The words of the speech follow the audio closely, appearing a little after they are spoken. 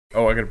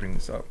Oh, I gotta bring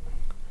this up.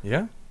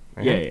 Yeah?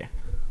 Yeah.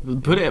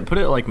 Put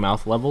it like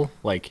mouth level,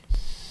 like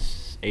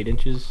 8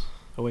 inches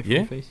away from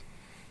your face.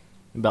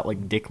 About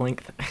like dick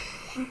length.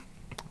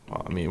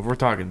 Well, I mean, if we're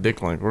talking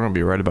dick length, we're gonna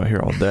be right about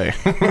here all day.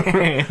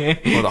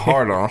 With a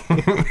hard on.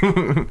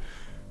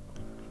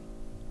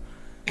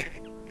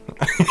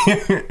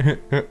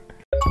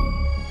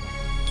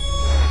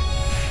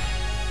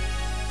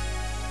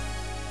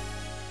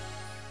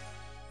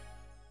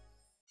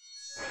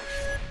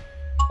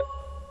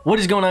 What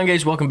is going on,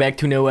 guys? Welcome back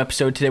to a new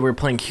episode. Today we're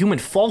playing Human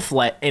Fall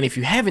Flat, and if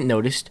you haven't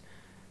noticed,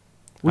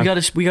 we got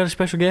a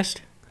special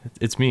guest.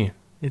 It's me.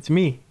 It's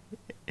me.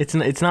 It's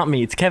not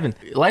me. It's Kevin.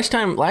 Last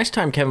time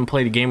Kevin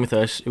played a game with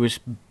us, it was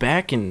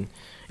back in.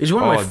 It was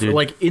one of my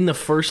like in the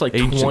first like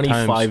Ancient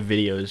 25 times.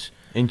 videos.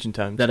 Ancient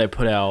times. That I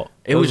put out.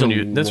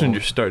 That's when you're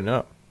starting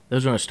up. That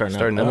was when I was starting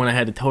up. When I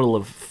had a total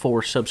of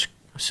 4 subs.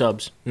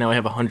 Now I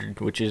have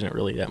 100, which isn't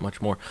really that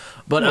much more.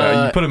 But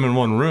you put them in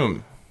one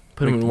room.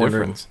 Put them in one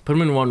room. Put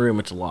them in one room.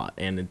 It's a lot,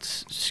 and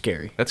it's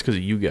scary. That's because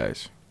of you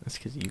guys. That's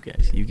because of you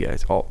guys. You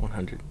guys, all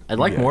 100. I'd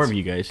like more of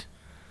you guys.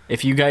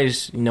 If you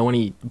guys know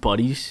any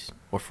buddies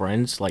or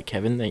friends like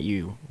Kevin that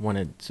you want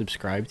to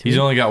subscribe to, he's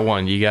only got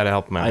one. You gotta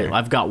help him out.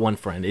 I've got one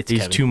friend. He's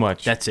Kevin. Too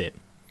much. That's it.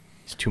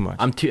 He's too much.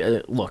 I'm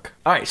too. Look.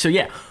 All right. So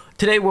yeah,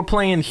 today we're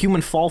playing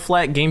Human Fall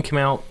Flat. Game came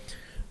out.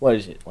 What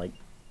is it, like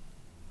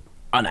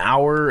an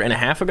hour and a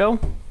half ago?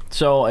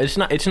 So it's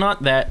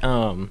not that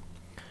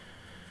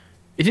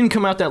it didn't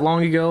come out that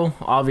long ago.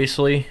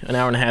 Obviously, an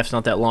hour and a half's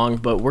not that long,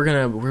 but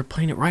we're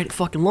playing it right at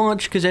fucking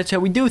launch because that's how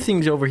we do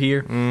things over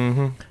here.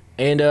 Mm-hmm.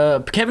 And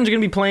Kevin's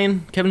gonna be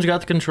playing. Kevin's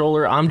got the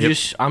controller. I'm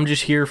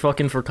just here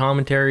fucking for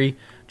commentary,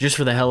 just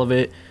for the hell of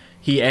it.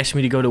 He asked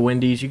me to go to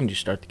Wendy's. You can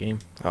just start the game.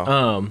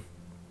 Oh.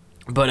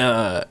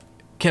 But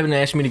Kevin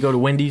asked me to go to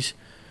Wendy's,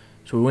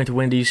 so we went to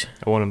Wendy's.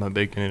 I wanted my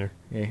Baconator.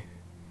 Yeah.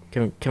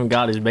 Kevin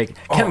got his bacon.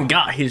 Oh. Kevin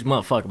got his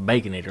motherfucking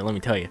Baconator. Let me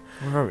tell you.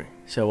 Where are we?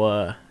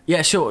 So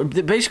yeah. So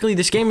basically,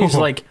 this game is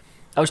like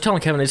I was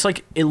telling Kevin. It's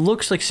like it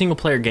looks like single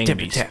player Gang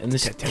Beasts. And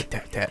this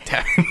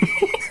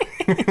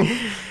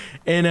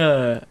and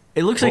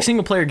it looks like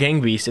single player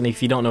Gang Beasts. And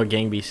if you don't know what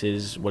Gang Beasts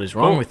is, what is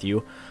wrong with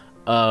you?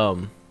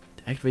 To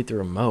activate the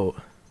remote.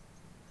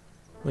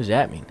 What does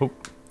that mean? But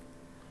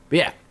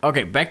yeah.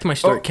 Okay. Back to my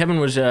story. Kevin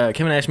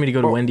asked me to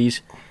go to Wendy's,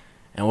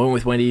 and I went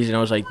with Wendy's, and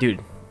I was like, dude,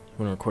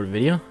 want to record a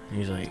video? And he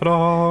was like,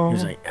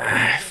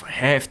 if I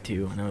have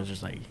to. And I was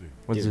just like,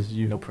 what's this?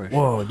 No pressure.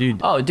 Whoa,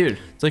 dude. Oh, dude.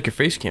 It's like your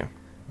face cam.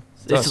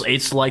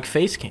 It's like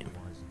face cam.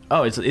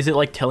 Oh, is it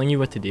like telling you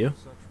what to do?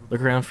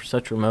 Look around for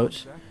such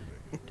remotes.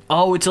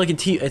 Oh, it's like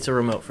it's a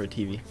remote for a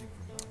TV.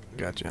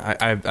 Gotcha.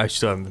 I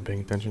still haven't been paying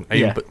attention. I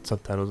even put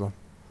subtitles on.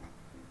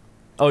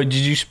 Oh, did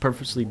you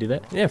purposely do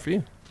that? Yeah, for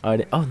you.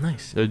 Oh,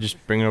 nice. So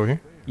just bring it over here.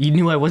 You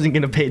knew I wasn't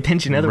gonna pay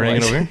attention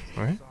otherwise. Bring it over here.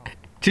 All right.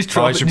 Just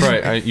drop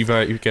it. You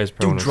guys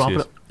probably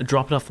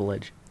drop it off the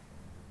ledge.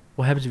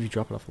 What happens if you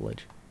drop it off the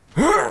ledge?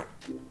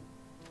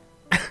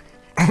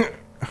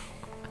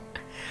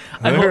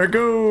 There it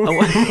goes.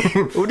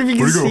 What if you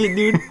can see it,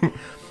 dude?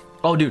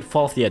 Oh, dude,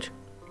 fall off the edge.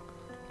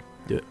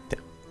 Do it. Do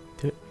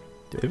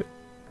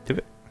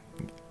it.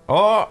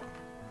 Oh.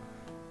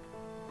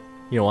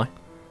 You know why?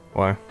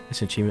 Why?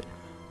 It's an achievement.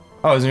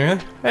 Oh, is it really?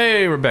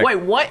 Hey, we're back. Wait,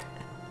 what?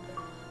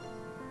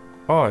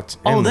 Oh, it's.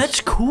 Oh, that's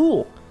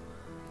cool.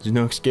 There's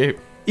no escape.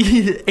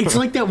 It's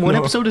like that one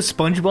episode of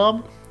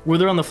SpongeBob where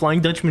they're on the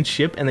Flying Dutchman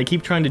ship and they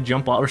keep trying to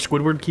jump off, or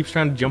Squidward keeps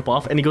trying to jump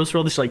off, and he goes through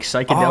all this like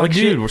psychedelic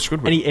shit. We're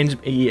Squidward. And he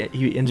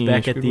ends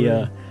back at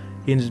the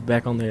he ends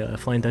back on the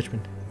Flying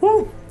Dutchman.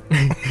 Woo!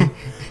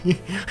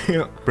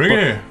 Bring it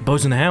here.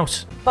 Bo's in the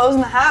house. Bo's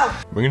in the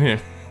house. Bring it here.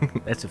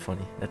 That's a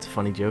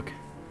funny joke.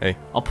 Hey.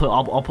 I'll put a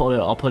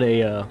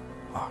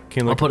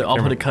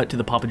cut to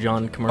the Papa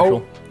John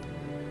commercial.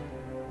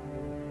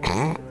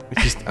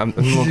 It's just I'm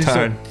a little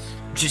tired.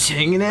 Just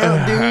hanging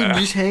out, dude.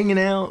 Just hanging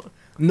out.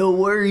 No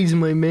worries,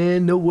 my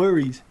man. No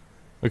worries.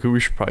 Okay, we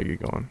should probably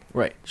get going.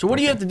 Right. So what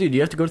do you have to do? Do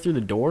you have to go through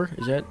the door?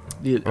 Is that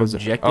the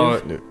objective?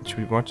 Oh, should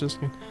we watch this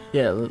again?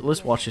 Yeah,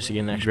 let's watch this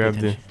again.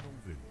 Actually,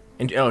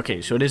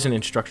 okay, so it is an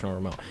instructional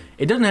remote.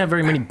 It doesn't have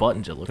very many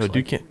buttons. It looks like.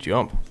 Dude can't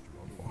jump.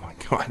 Oh my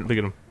god, look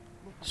at him.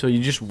 So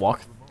you just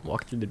walk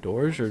through the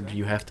doors, or do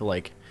you have to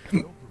like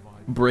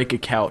break a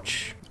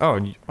couch?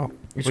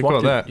 Just walk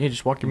through that. Yeah,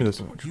 just walk. Give me this.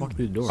 Just walk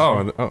through the door.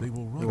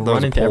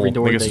 Run into every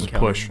door they can.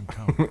 Push.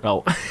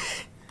 Oh.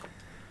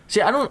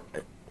 See, I don't.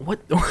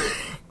 What?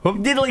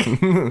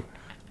 Diddly.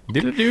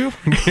 Diddly-do.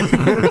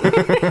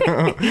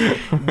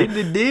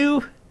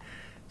 Diddly-do.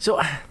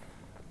 So.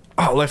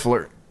 Oh, life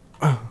alert.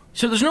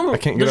 So there's no.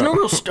 There's no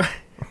real. I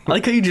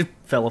like how you just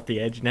fell off the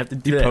edge and have to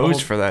do that. You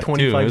posed for that too.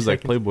 It was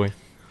like Playboy.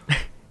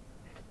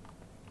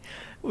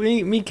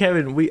 Me,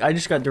 Kevin. I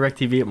just got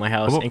DirecTV at my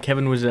house, and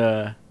Kevin was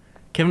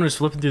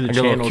flipping through the channels.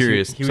 I got a little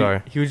curious.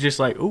 Sorry. He was just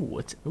like,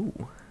 ooh,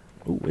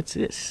 what's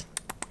this?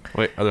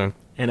 Wait, other one.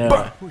 And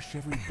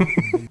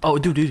oh,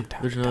 dude,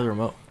 there's another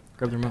remote.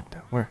 Grab the remote.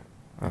 Where?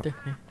 Right there.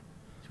 Yeah.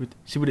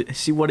 See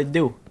what it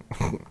do.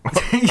 You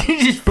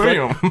just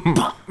bam.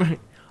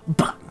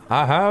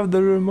 I have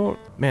the remote.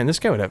 Man, this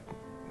guy would have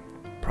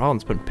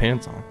Problems putting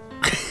pants on.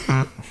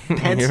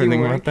 Pants Everything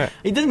you about that.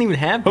 He doesn't even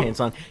have pants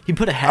on. He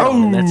put a hat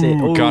on and that's it.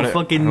 Oh, got it.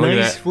 fucking Look at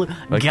nice that. flip.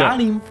 Like got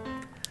that. him.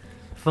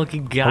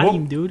 Fucking got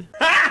him, dude.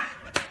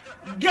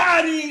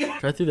 Got him!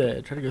 Try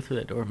to go through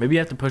that door. Maybe you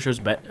have to push those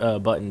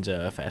buttons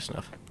fast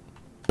enough.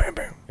 Bam,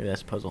 bam, Maybe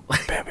that's a puzzle.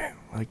 bam, bam.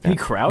 Like Can you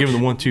that. crouch? Give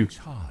him the 1-2.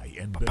 High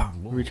and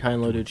bend low Reach high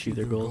and low to achieve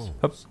their goals.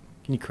 Up.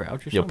 Can you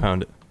crouch or Yo, something?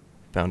 pound it.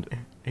 Pound it.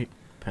 Hey,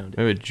 pound it.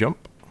 Maybe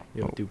jump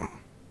Yo, dude. You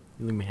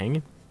leave me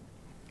hanging?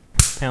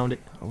 Pound it.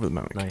 over the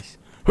mountain. Nice.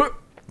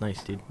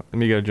 Nice, dude. Let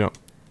me go jump.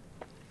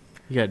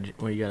 You gotta,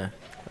 well, you gotta.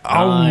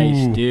 Oh.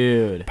 Nice,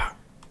 dude.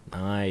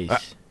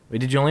 Nice. Wait,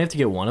 did you only have to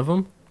get one of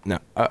them? No,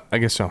 I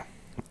guess so.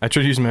 I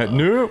tried using my head.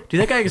 No.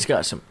 Dude, that guy just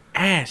got some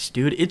ass,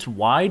 dude. It's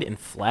wide and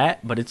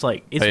flat, but it's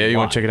like, it's Oh, yeah, you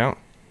want wide. to check it out?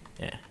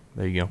 Yeah.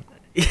 There you go.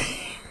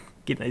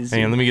 Get a nice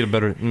Hang on, zoom. let me get a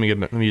better. Let me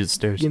use the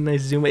stairs. Get a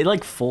nice zoom. It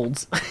like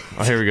folds.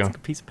 Oh, here we go. It's like a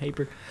piece of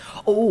paper.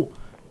 Oh,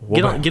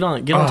 Whoa. get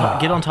on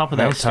top of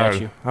I'm that tired.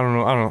 statue. I don't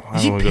know. I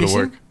Is don't he want to go to pissing?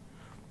 work.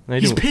 No,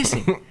 you He's don't.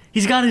 pissing.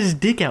 He's got his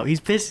dick out.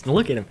 He's pissing.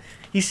 Look at him.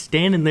 He's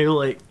standing there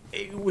like,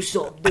 hey, what's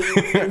up, baby?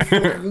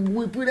 Fucking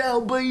whip it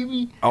out,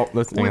 baby. Oh,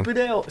 let's hang Whip on.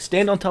 it out.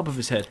 Stand on top of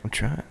his head. I'm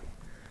trying.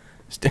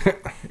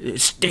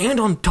 Stand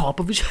on top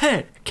of his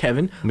head,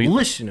 Kevin. Me-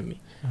 Listen to me.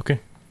 Okay.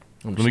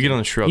 I'm Let just me get on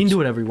the kidding. shrubs. You can do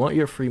whatever you want.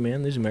 You're a free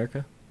man. This is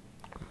America.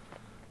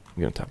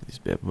 Get on top of these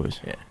bad boys.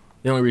 Yeah.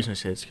 The only reason I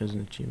say it's because of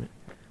an achievement.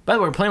 By the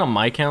way, we're playing on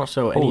my account,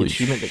 so any Holy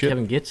achievement that shit.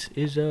 Kevin gets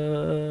is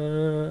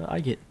I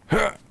get.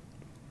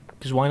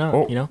 Because why not?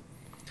 Oh. You know.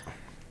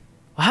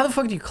 Well, how the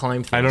fuck do you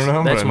climb things? I don't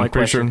know, That's but my I'm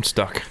pretty sure question. I'm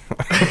stuck.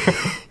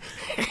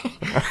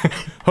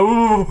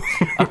 Oh,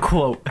 A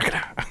quote.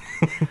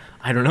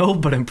 I don't know,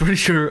 but I'm pretty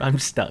sure I'm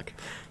stuck.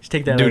 Just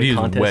take that out dude, of he's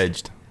contest.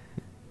 wedged.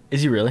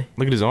 Is he really?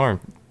 Look at his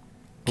arm.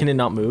 Can it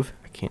not move?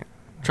 I can't.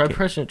 Try Okay.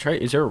 pressing. Try.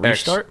 Is there a X.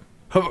 restart?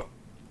 Huh.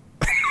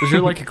 Is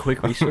there like a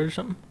quick restart or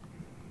something?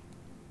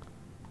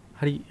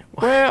 How do you?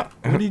 Well,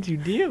 What did you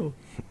do?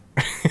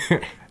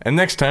 and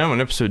next time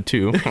on episode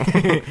 2,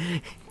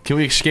 can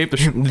we escape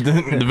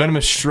the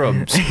venomous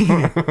shrubs?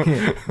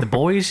 The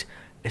boys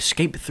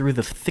escape through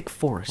the thick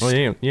forest. Well,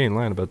 you ain't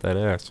lying about that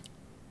ass.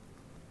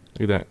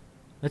 Look at that.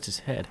 That's his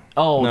head.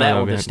 Oh, No, that no,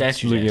 one, the okay.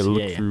 statue's Look, ass. yeah,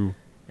 look Yeah. through.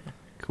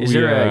 Can Is we,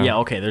 there a? Yeah,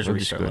 okay. There's a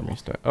let's just restart go ahead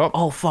and level. restart.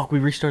 Oh, Oh fuck! We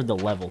restarted the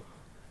level.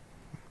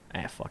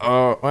 Ah fuck. it.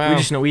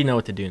 well, We know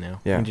what to do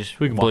now. yeah, we can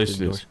can walk blaze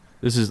through the this. doors.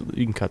 This is,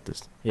 you can cut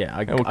this Yeah,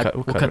 we'll cut it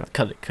out.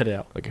 cut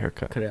it like a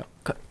haircut. out,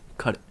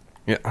 cut it,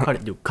 Yeah. cut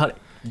it, dude, cut it,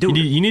 You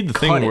dude. need the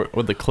cut thing it. where,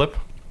 with the clip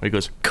where he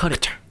goes, Cut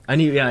it. I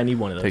need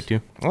one of those. take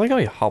 2. I like how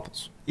he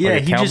hobbles. Yeah,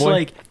 like a he just cowboy.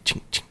 like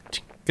Ching, ching,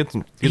 ching. Get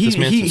this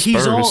man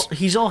some spurs.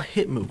 he's all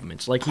hip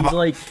movements. Like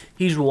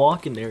he's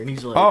walking there and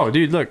he's like, Oh,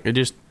 dude, look, it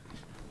just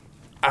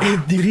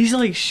dude, he's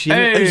like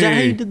shit. Is that how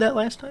you Hey. did that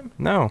last time?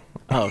 no.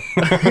 Oh,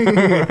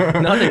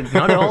 not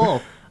at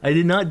all. I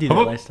did not do that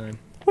Oh. last time.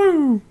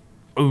 Woo.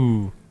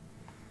 Ooh.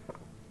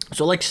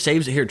 So like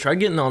saves it here. Try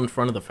getting on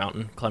front of the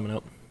fountain, climbing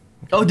up.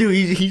 Oh, dude,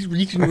 he's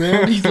reaching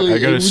around. He's like, I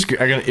got hey,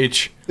 I got an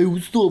itch. hey,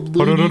 what's up, Hold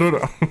on, lady? hold on,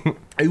 hold on.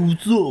 Hey,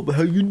 what's up?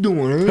 How you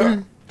doing, huh?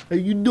 How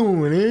you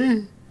doing,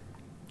 eh?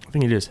 I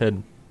think he just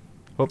head.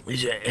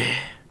 Is it-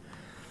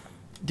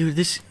 Dude,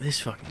 this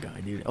fucking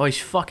guy, dude. Oh, he's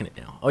fucking it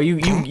now. Oh, you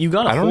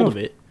got I a don't hold know. of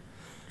it.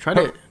 Try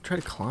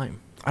to climb.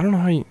 I don't know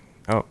how you.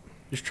 Oh.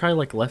 Just try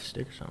like left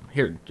stick or something.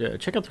 Here,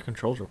 check out the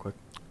controls real quick.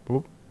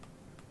 Whoop.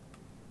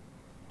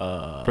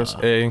 Press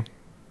A.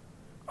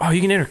 Oh, you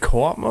can enter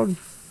co-op mode?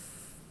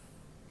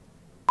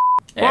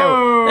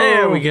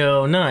 There we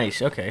go.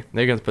 Nice. Okay.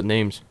 Now you got to put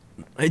names.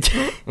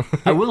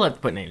 I will have to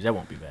put names. That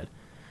won't be bad.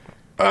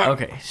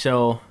 Okay,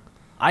 so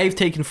I've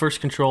taken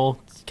first control.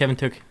 Kevin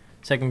took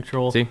second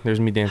control. See, there's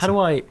me dancing.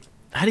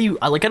 How do you,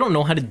 I don't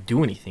know how to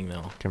do anything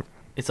though. Come-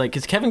 It's like,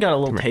 cause Kevin got a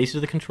little Come here. taste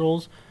of the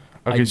controls.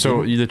 Okay, I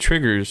so didn't. the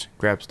triggers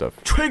grab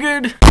stuff.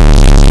 Triggered.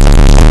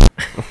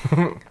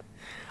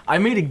 I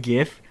made a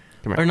GIF.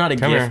 Come here. Or not a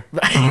Come GIF.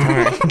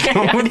 Here.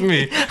 Come with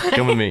me.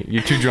 Come with me.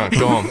 You're too drunk.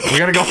 Go home. We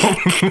gotta go home.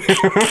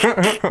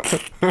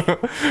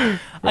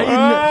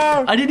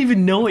 I didn't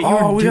even know what you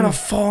were Oh, we doing. gotta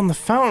fall in the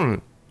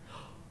fountain.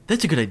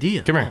 That's a good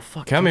idea. Come here. Oh,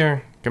 fuck. Come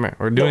here. Come here.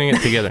 We're doing it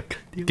together.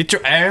 Get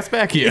your ass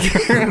back here.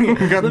 Let me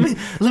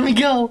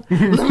go.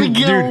 Let me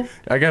go. Dude,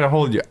 I gotta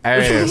hold your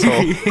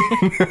asshole.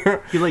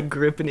 You like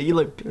gripping it. You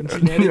like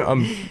pinching at it.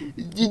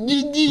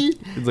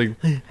 It's like,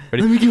 Let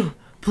ready? me go.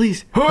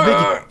 Please. I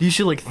beg you. You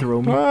should like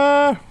throw me.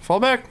 Fall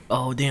back.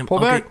 Oh, damn. Pull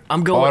Okay, back.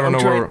 I'm going. Oh, I don't I'm know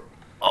trying. where.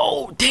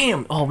 Oh,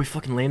 damn. Oh, we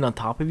fucking landed on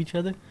top of each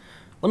other.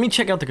 Let me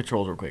check out the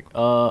controls real quick.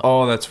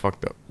 Oh, that's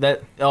fucked up.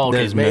 Oh,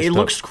 okay. is Man, messed it up.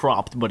 looks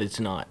cropped, but it's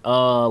not.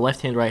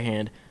 Left hand, right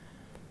hand.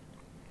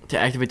 To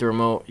activate the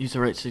remote, use the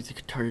right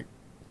stick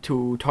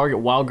to target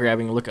while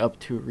grabbing. Look up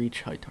to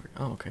reach high target.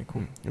 Oh, okay,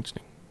 cool.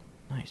 Interesting.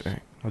 Nice.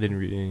 Alright, I didn't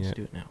read any Let's yet.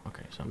 do it now.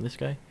 Okay, so I'm this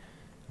guy.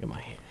 Got my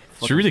hand.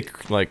 Should really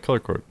like color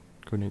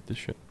coordinate this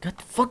shit. Got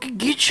the fucking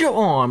get your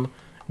arm.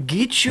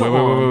 Get your Wait,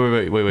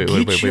 arm. wait.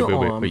 Get your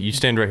arm. You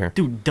stand right here.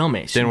 Dude,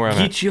 dumbass. Stand where I'm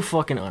get at. your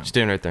fucking arm.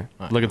 Stand right there.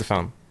 Alright. Look at the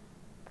fountain.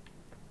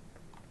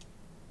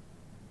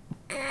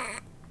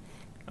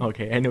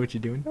 Okay, I know what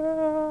you're doing.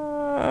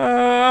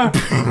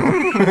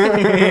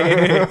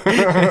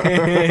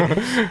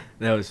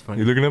 That was funny.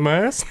 You looking at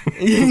my ass?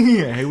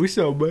 Yeah, hey, what's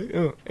up,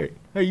 bud? Hey,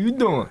 how you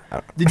doing?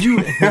 Did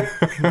you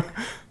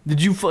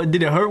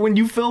did it hurt when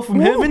you fell from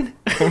heaven?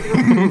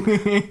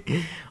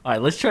 All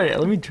right, let's try it.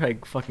 Let me try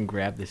to fucking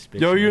grab this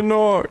bitch. Yo, you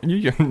know,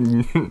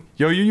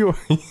 yo.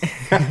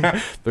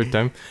 Third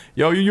time.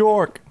 Yo, New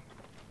York.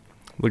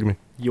 Look at me.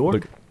 York?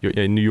 Look,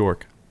 yeah, New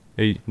York.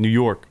 Hey, New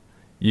York.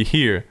 You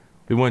here?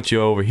 We want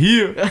you over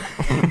here.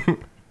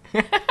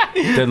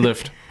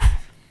 Deadlift.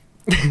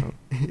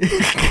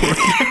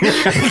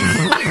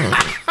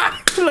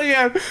 Look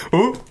at him.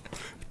 Oh.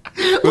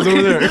 What's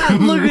over there?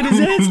 Look at his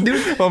ass,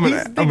 dude. I'm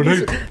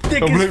He's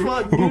thick as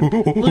fuck, dude.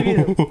 Look at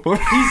him.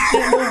 He's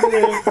sitting over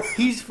there.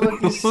 He's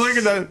fucking. Look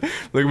at that.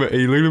 Look at me.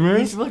 Hey, look at me.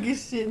 He's fucking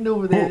sitting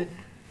over there.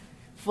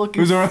 Fucking.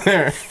 Who's over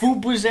there?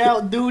 Fupa's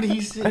out, dude.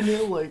 He's sitting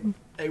there like,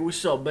 hey,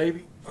 what's up,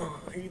 baby? How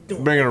you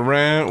doing? Bring it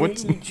around.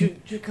 What's? You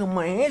check out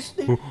my ass,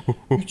 dude?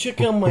 You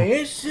check out my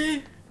ass,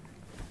 dude?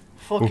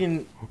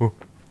 Fucking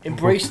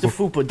embrace the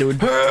fupa,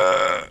 dude.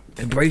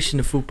 Embracing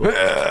the fupa.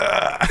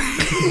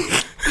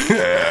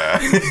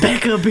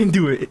 Back up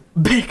into it.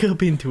 Back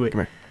up into it.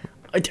 Come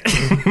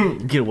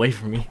Get away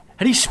from me.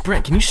 How do you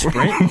sprint? Can you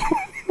sprint?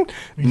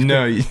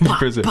 No, you Pop,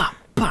 press it. pop,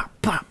 pop,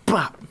 pop,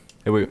 pop.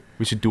 Hey, wait.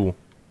 We should duel.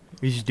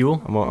 We just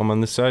duel? I'm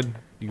on this side.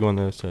 You go on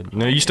the other side.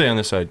 No, you stay on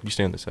this side. You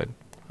stay on this side.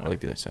 I like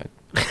the other side.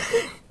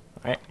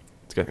 Alright.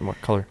 It's got more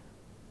color.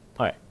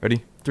 Alright.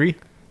 Ready? 3,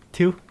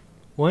 2,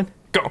 1.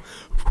 Go.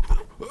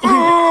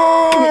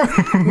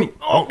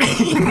 Oh!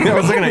 I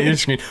was looking at your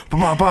screen.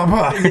 Bah, bah,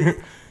 bah.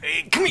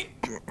 Hey, come here.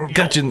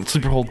 Got you in the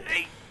sleeper hold.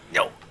 Hey,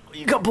 no.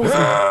 You got both of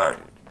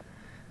them.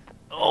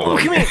 Oh,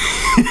 come here.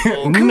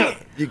 Oh, come No.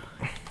 here.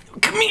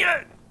 Come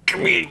here.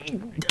 Come here.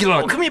 Get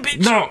on. Oh, come here,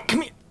 bitch. No.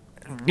 Come here.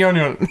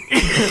 No.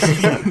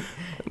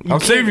 I'll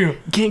save you.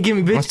 Can't get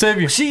me, bitch. I'll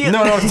save you. See ya.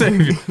 No, I'll save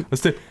you.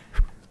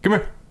 Come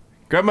here.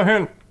 Grab my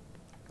hand.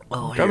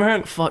 Oh, Grab my here.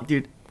 hand. Fuck,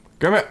 dude.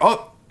 Grab my.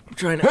 Oh. I'm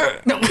trying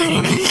to. No.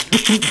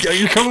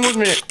 You're coming with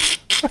me.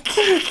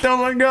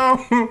 Don't let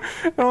go.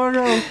 Don't let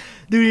go.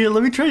 Dude, here,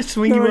 let me try to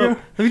swing you No, up.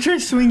 Let me try to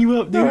swing you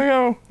up, dude. Don't let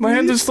go. My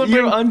hands are slipping.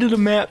 You're under the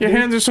map, Your dude.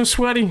 hands are so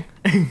sweaty.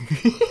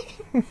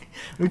 Let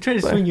me try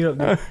to swing you up,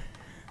 dude.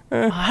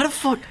 How the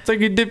fuck? It's like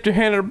you dipped your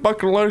hand in a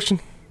bucket of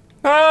lotion.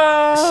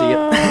 Ah! See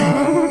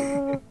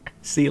ya.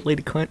 See you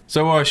later, cunt.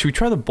 So, should we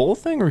try the bowl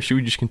thing, or should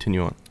we just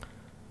continue on?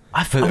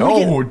 Dude.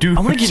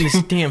 I want to get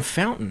this damn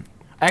fountain.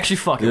 Actually,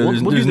 fuck it.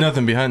 There's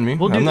nothing behind me.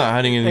 we'll do I'm that. not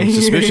hiding anything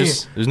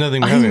suspicious. There's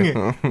nothing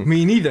behind me.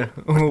 Me neither.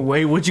 Oh,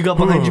 wait, what you got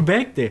behind your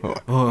back there?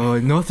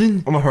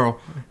 Nothing. I'm a hurl.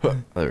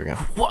 There we go.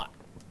 What?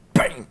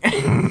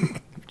 Bang.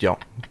 Yo.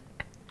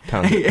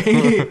 Pound hey,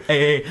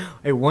 it.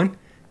 hey, 1,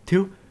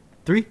 2,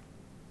 3.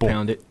 Boom.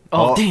 Pound it.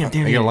 Oh, damn.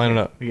 I gotta line it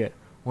up. We got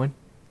 1,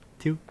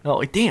 2.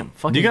 Oh, damn.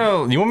 Fucking.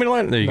 You want me to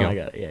line it? There you No, go. I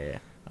got it.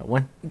 Yeah.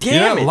 1. Yeah,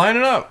 Damn it. line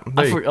it up.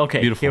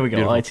 Okay, Beautiful. here we go.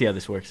 Beautiful. Let's see how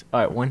this works. All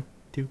right, 1,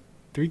 2,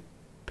 3.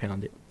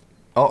 Pound it.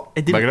 Oh,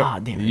 It didn't- back it up. ah,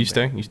 damn it, You back.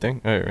 staying? You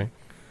staying? All right.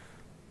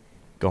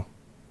 Go.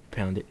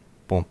 Pound it.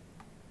 Boom.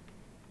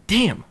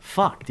 Damn.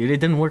 Fuck, dude. It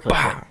didn't work like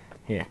that.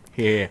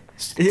 Here.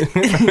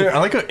 I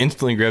like how it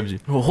instantly grabs you.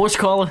 Oh, horse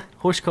collar.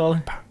 Horse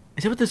collar.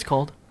 Is that what this is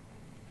called?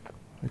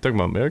 You talking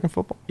about American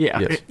football? Yeah.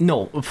 Yes.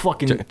 No,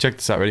 fucking. Check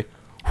this out. Ready?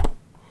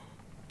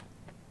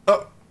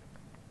 Oh.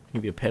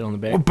 Give you a pat on the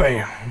back. Oh,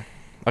 bam.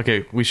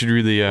 Okay, we should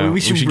really we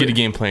should get a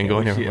game plan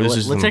going here. This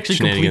is Let's some actually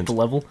complete shenanigans. the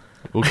level.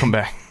 We'll come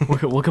back.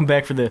 We'll come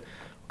back for the.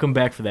 We'll come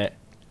back for that.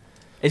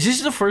 Is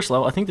this the first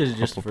level? I think this is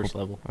just the first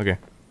level. Okay.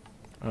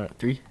 All right,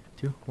 3,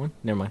 2, 1.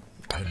 Never mind.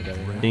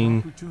 Ding.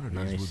 Opportunities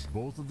Nice. with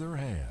both of their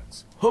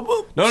hands.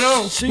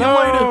 No. See you no.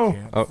 later.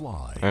 Can't Oh.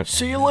 fly. Alright.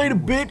 See you later,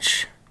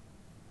 bitch.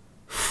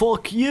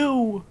 Fuck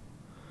you.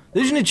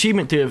 There's an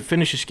achievement to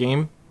finish this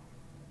game.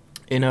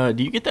 And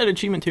do you get that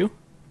achievement too?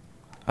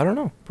 I don't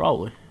know.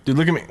 Probably. Dude,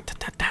 look at me.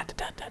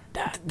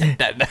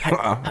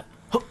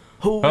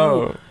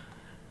 Oh.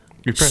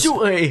 You press.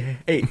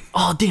 Hey.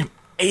 Oh, damn.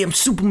 Hey, I'm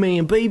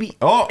Superman, baby.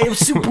 Oh. Hey, I'm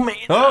Superman.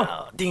 Oh.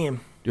 Oh,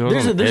 damn. Dude, I was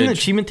on the There's an edge.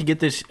 achievement to get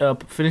this,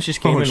 finish this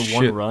game Oh, in shit.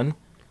 one run.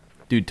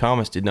 Dude,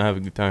 Thomas did not have a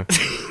good time.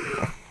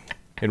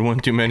 Had one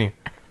too many.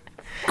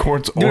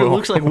 Quartz Dude, oil. it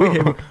looks like we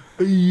have.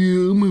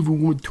 Yeah, I'm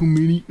having one too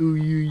many. Oh,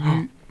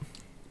 yeah.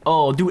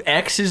 Oh, do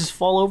X's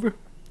fall over?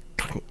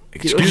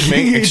 Excuse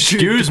me.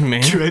 Excuse me.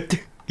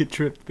 Get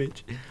tripped,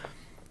 bitch.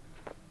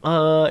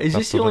 Is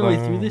this the only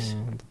way through this?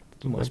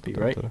 Must be,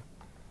 right?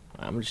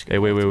 I'm just Hey,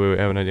 gonna. wait.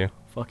 I have an idea.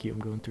 Fuck you, I'm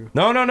going through.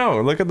 No.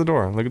 Look at the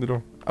door. Look at the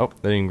door. Oh,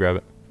 they didn't grab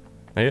it.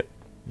 Not yet.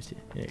 You see?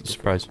 Yeah, go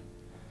Surprise.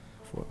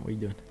 for it. What are you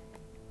doing?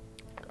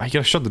 I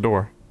gotta shut the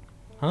door.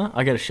 Huh?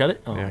 I gotta shut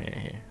it? Oh, Yeah.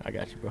 yeah. I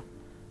got you, bro.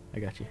 I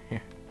got you.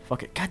 Here.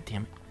 Fuck it. God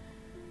damn it.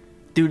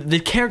 Dude, the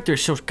character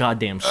is so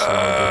goddamn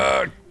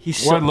slow, dude. He's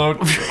so... Wide load.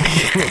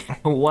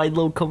 A wide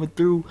load coming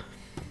through.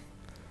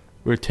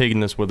 We're taking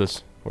this with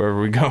us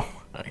wherever we go.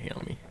 Alright, here,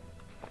 let me...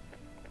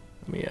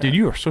 Dude,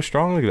 you are so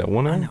strong. Look at that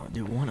one I arm. know,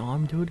 dude. One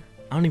arm, dude.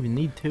 I don't even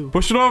need two.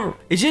 Push it over.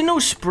 Is there no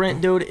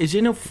sprint, dude? Is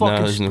there no fucking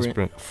there's no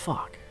sprint? sprint.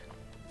 Fuck.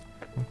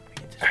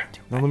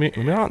 No,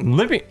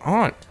 let me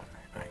on.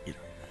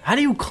 How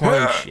do you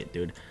climb shit,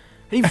 dude?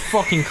 How do you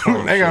fucking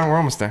climb Hang shit? on, we're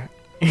almost there.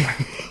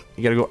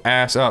 You gotta go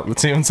ass up.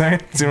 Let's see what I'm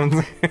saying. See what I'm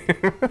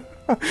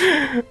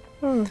saying?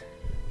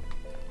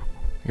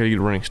 I gotta get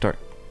a running start.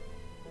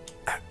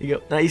 You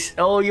go. Nice.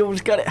 Oh, you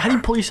almost got it. How do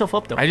you pull yourself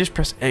up, though? I just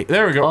press A.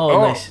 There we go.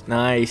 Oh, nice.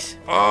 Nice.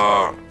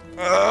 Oh,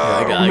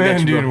 I got man,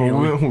 you, dude, bro.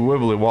 we're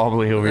wibbly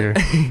wobbly over here.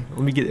 Let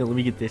me get this. Let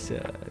me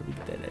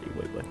get that out of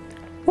your way, bud.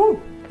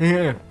 Woo!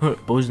 Yeah.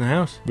 Bo's in the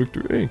house.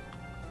 Victory.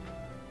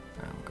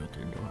 I'm gonna go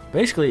through the door.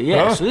 Basically,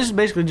 yeah. So this is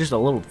basically just a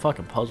little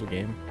fucking puzzle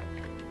game.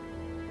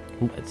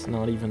 It's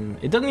not even.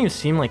 It doesn't even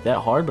seem like that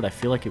hard, but I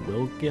feel like it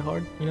will get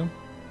hard. You know,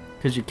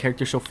 because your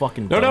character's so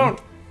fucking. No, dumb.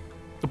 don't.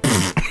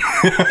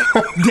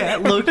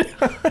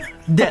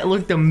 That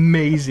looked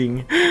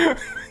amazing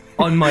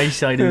on my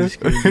side of the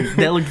screen. Dude.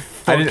 That looked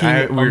fucking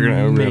we're gonna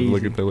have to amazing.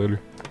 look at that later.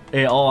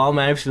 Yeah, oh, I'm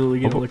absolutely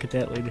gonna look at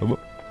that later. Come on.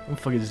 I'm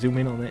fucking zoom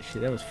in on that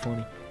shit. That was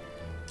funny.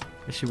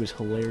 That shit was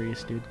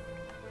hilarious, dude.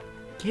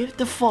 Get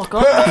the fuck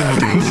up.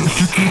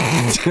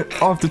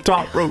 Off the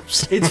top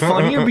ropes. It's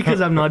funnier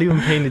because I'm not even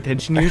paying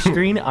attention to your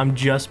screen. I'm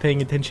just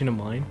paying attention to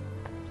mine.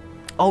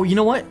 Oh, you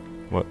know what?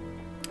 What?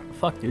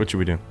 Fuck, dude. What should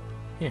we do?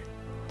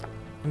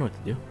 I know what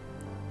to do.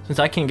 Since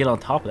I can't get on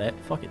top of that,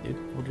 fuck it, dude.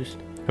 We'll just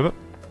How about?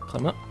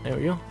 climb up. There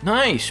we go.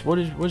 Nice. What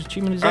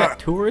achievement is that?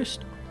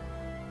 Tourist.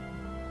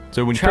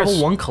 So when you Travel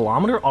press 1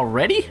 kilometer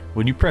already?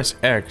 when you press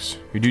X,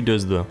 your dude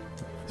does the.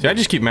 See, I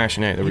just keep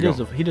mashing A. There we go.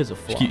 He does a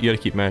flop. You gotta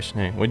keep mashing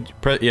A. When you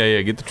press,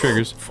 yeah, get the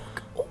triggers.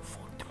 Fuck. Oh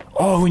fuck. Dude.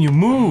 Oh, when you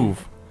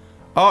move.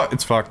 Oh,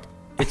 it's fucked.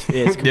 It's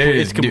It's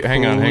dude,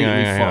 hang on, completely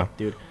hang on. fucked,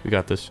 dude. We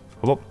got this.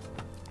 Hop up.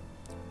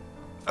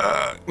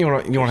 You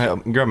wanna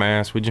help grab my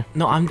ass, would you?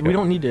 No, we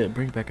don't need to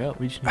bring it back up.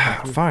 We just need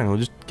to do Fine, we'll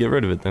just get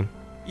rid of it then.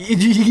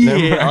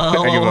 yeah,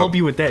 I'll I give help up.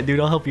 you with that, dude.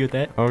 I'll help you with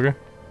that. Okay.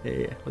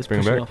 Yeah. Let's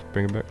Bring push it it back. off.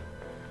 Bring it back.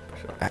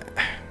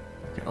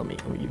 Let me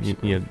give you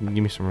some. Yeah,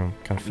 give me some room.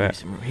 Kind of Give me fat.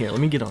 some room. Here, let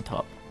me get on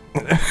top.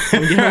 Yeah,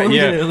 let me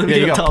yeah. get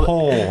You on got top. to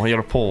pull. You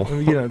got to pull. Let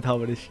me get on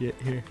top of this shit.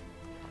 Here.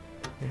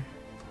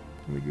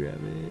 Let me grab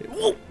it.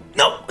 Whoa!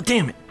 No!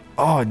 Damn it!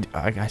 Oh,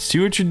 I see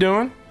what you're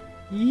doing.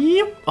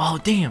 Yep. Oh,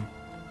 damn.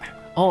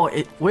 Oh,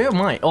 where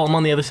am I? Oh, I'm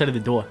on the other side of the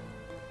door.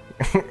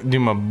 Dude,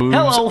 my boobs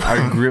Hello.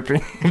 are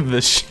gripping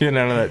the shit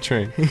out of that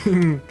train.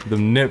 The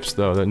nips,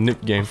 though. The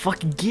nip game.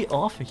 Fucking get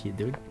off of here,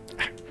 dude.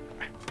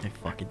 Hey,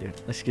 fuck it, dude.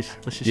 Let's just.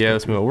 Yeah,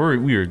 let's move.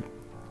 We are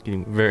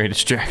getting very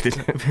distracted.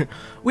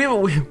 We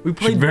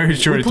played Very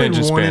short we played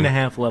attention one span. and a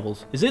half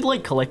levels. Is it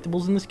like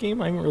collectibles in this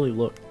game? I haven't really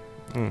looked.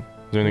 Is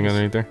there anything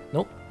underneath there?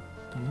 Nope.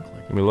 Don't look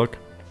like Let me look.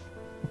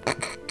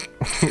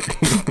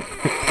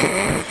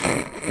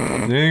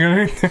 Is there anything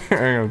underneath there?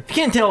 Hang on. You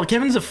can't tell.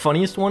 Kevin's the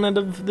funniest one out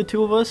of the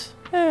two of us.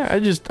 Yeah,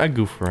 I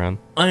goof around.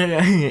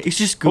 It's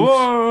just goofs.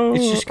 Whoa!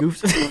 It's just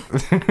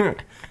goofs.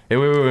 Hey,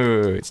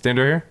 wait. Stand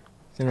right here.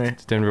 Anyway,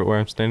 Stand right where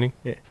I'm standing.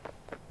 Yeah.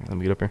 Let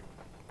me get up here.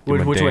 Do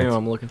my which way dance.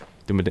 am I looking?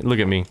 Look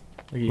at me.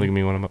 Look Look at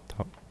me when I'm up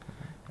top.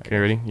 Okay,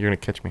 ready? You're gonna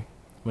catch me.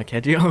 Am I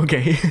catching you?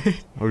 Okay.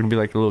 We're gonna be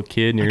like a little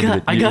kid, and you're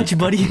gonna be I got you,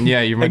 buddy.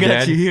 Yeah, you're my I got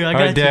dad. you here. I got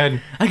Alright, you.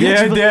 Dad. I got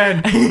Yeah, you, buddy.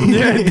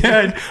 Dad. Yeah,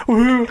 Dad.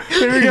 Woo!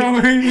 There we go.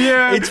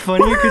 Yeah. It's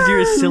funnier because you're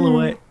a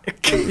silhouette.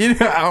 You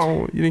know,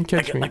 ow, you didn't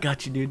catch me. I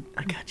got you, dude.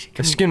 I got you. I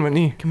Come here. skinned my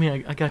knee. Come here.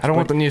 I got you. I don't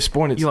want the buddy.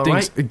 Neosporin. It You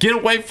stings. Get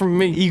away from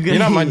me. You're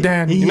not my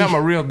dad. You're not my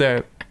real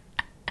dad.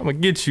 I'm gonna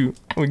get you.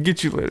 I'm gonna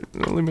get you later.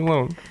 No, leave me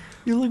alone.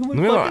 You look at my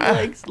Leave me alone. fucking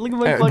legs. Look at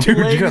my fucking Dude,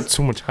 legs. you got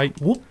so much height.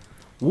 Whoop,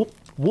 whoop,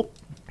 whoop.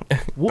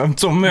 Whoop. I'm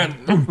so mad.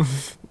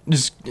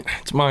 Just,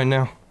 it's mine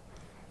now.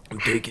 I'm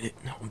taking it.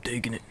 No, I'm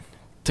taking it.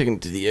 Taking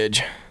it to the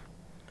edge.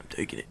 I'm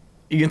taking it.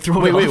 You can throw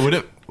Wait, it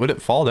off. would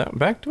it fall down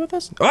back to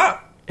us?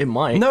 Ah! It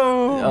might.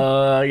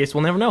 No. I guess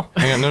we'll never know.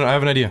 Hang on, no, I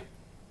have an idea.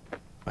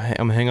 I'm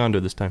gonna hang on to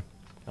it this time.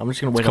 I'm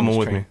just gonna wait It's on coming this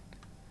with train. me.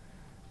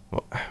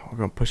 Well, we're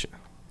gonna push it.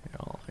 Here,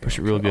 Push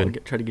it real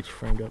good. Try to get you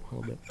framed up a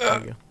little bit. There you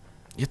go.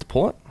 You have to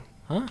pull it.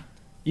 Huh?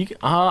 You can,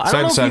 I don't Side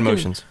know to if side you can-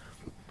 motions.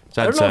 I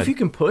Side don't to know side. if you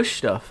can push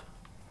stuff.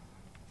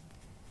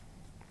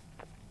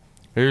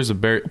 Here's a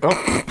berry. Oh,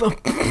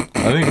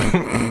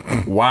 I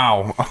think.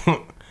 Wow.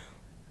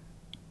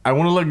 I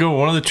want to let go of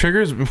one of the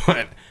triggers,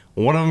 but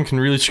one of them can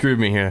really screw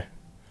me here.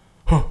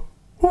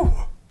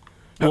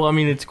 Well, I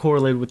mean, it's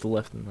correlated with the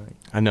left and right.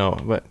 I know,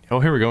 but oh,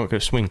 here we go. Gotta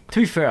swing. To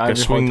be fair, I Gotta have,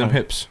 swing a them hard time,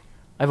 hips.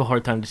 I have a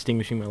hard time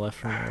distinguishing my left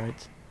from my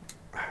right.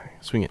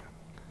 Swing it.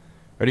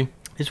 Ready?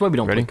 This is why we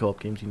don't Ready? play co-op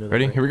games. You know that,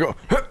 Ready? right? Here we go.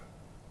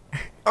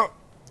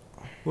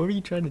 What were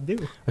you trying to do?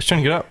 I was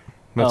trying to get up.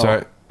 That's Oh.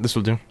 alright. This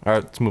will do.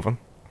 Alright, let's move on.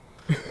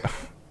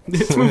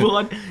 Let's move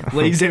on.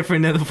 Lays there for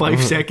another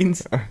 5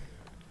 seconds.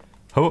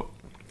 Oh.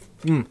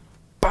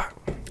 Bah.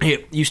 Here,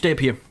 you stay up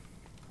here.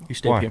 You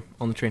stay Why? up here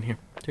on the train. Here,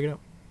 check it out.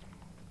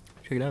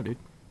 Check it out, dude.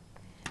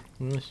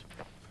 Look at this.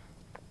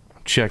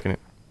 Checking it.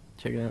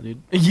 Check it out,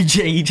 dude.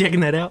 You checking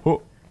that out? Oh,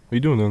 what are you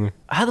doing down there?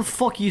 How the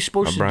fuck are you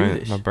supposed to do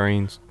this? My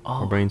brain's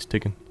Oh.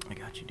 ticking. I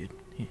got you, dude.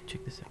 Here,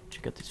 check this out.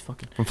 Check out this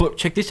fucking. I'm flip.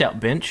 Check this out,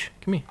 bench.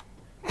 Come here.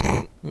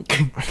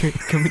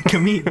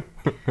 come here.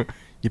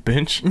 You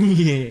bench?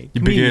 Yeah.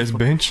 You big ass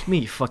bench? Come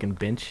here, you fucking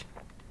bench.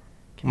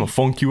 I'm gonna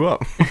funk you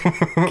up.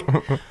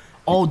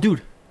 Oh,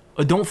 dude.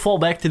 Don't fall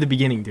back to the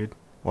beginning, dude.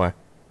 Why?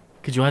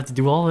 Because you'll have to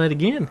do all that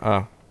again.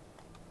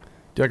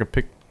 Dude, I can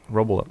pick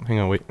rubble up. Hang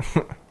on, wait.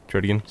 Try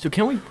it again. So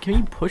can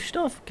you push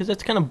stuff? Because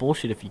that's kind of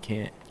bullshit if you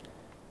can't.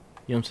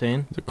 You know what I'm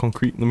saying? Is it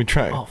concrete? Let me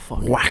try it. Oh,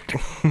 fuck. Whack.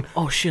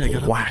 Oh, shit, I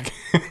got Whack.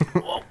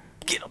 Oh,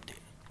 get up there.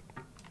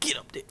 Get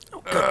up there.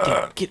 Oh,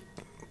 goddamn. Get.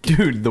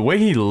 Dude, the way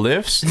he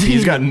lifts,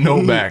 he's got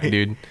no back,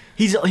 dude.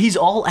 He's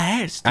all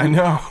ass, dude. I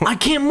know. I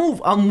can't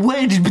move. I'm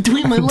wedged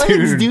between my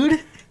legs, dude.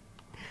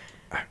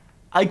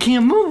 I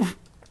can't move.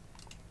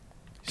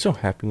 He's so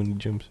happy when he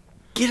jumps.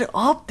 Get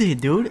up there,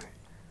 dude.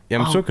 Yeah,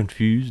 I'm so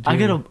confused.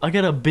 Dude. I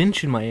got a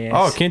bench in my ass.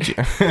 Oh, can't you?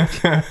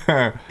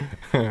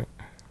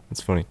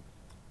 That's funny.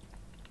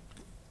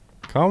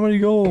 Comedy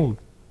gold.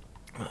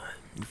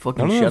 You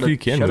fucking I don't know if you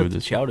can shout move out to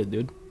this. Chowder,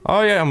 dude.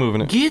 Oh yeah, I'm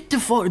moving it. Get the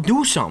fuck.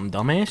 Do something,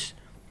 dumbass.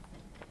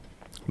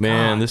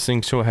 Man, God. this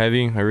thing's so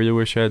heavy. I really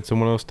wish I had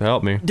someone else to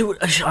help me. Dude,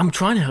 I'm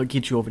trying to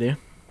get you over there.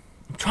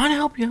 I'm trying to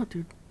help you out,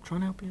 dude. I'm trying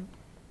to help you out.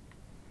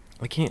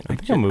 I can't. I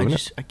think I'm moving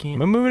it. I can't.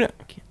 Am I moving it?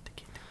 I can't.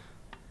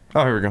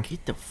 Oh, here we go.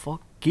 Get the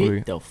fuck. Wait.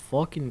 Get the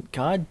fucking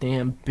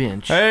goddamn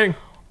bench Hey.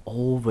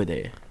 over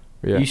there.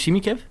 Yeah. You see me,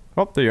 Kev?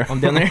 Oh, there you are. I'm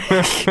down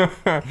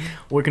there.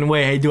 Working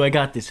away. Hey, dude, I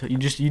got this. You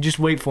just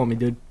wait for me,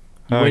 dude.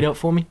 You Hi. wait up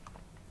for me.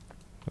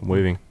 I'm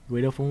waving. You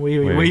wait up for me.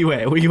 Where Waving. you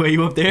at? Where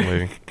you up there? I'm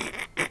waving.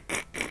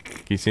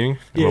 Can you see me? Am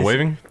I Yes.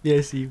 waving? Yeah,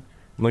 I see you.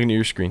 I'm looking at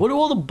your screen. What do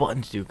all the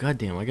buttons do? God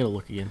damn, I gotta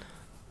look again.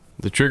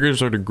 The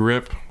triggers are to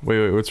grip.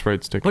 Wait, what's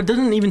right stick? But it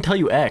doesn't even tell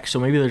you X, so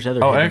maybe there's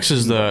other. Oh, hidden X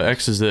is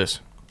buttons. this.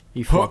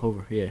 You flop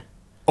over, yeah.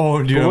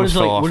 Oh, dude, But I what does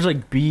fell like off. what does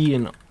like B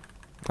and I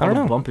all don't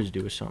the know. bumpers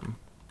do or something?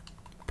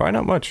 Probably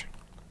not much.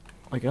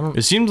 Like I don't.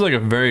 It seems like a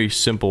very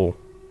simple.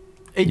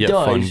 It yet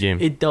does. fun game.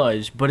 It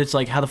does, but it's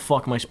like, how the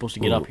fuck am I supposed to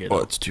get Ooh, up here? oh,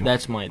 Though? it's too-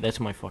 That's my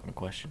fucking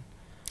question.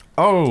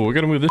 Oh, we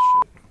gotta move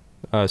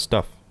this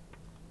stuff.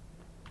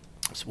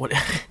 So what?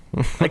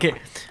 Okay,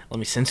 let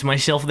me censor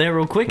myself there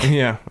real quick.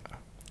 Yeah.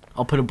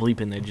 I'll put a bleep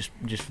in there just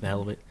for the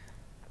hell of it.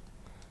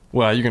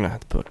 Well, you're gonna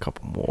have to put a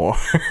couple more.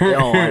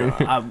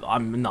 Oh,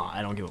 I'm not.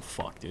 I don't give a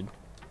fuck, dude.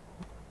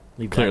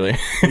 Leave that. Clearly.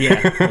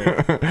 Yeah.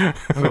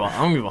 Clearly. I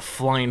don't give a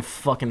flying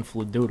fucking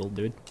fladoodle,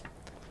 dude.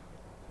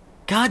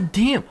 God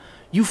damn.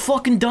 You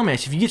fucking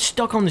dumbass. If you get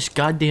stuck on this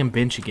goddamn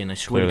bench again, I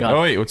swear Clearly. to God.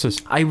 Oh wait, what's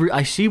this?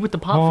 I see what the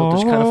pop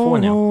filter's kind of for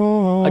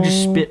now. I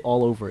just spit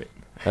all over it.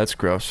 That's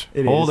gross.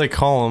 It Hold is. a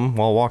column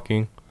while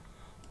walking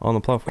on the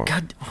platform.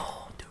 God,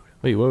 oh, dude.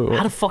 Wait.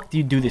 How the fuck do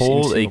you do this? Hold in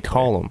a single player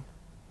column.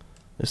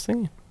 This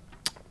thing?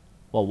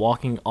 while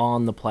walking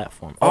on the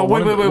platform. Oh,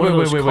 one wait. of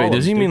those Does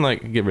columns, he dude. mean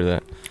like get rid of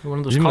that? One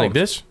of Does those he mean like columns.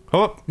 this?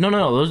 Oh, up.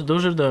 No.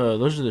 Those are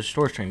the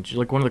storage trains.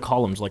 Like one of the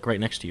columns, like right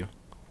next to you,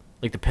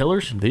 like the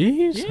pillars.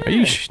 These? Are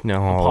you Yeah.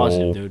 no? I'm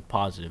positive, dude.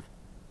 Positive.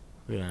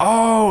 Look at that.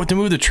 Oh, to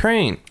move the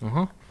train. Uh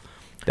huh.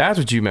 That's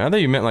what you meant. I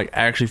thought you meant like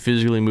actually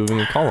physically moving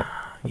a column.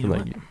 You know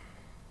Like,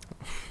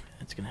 what?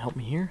 It's gonna help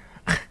me here.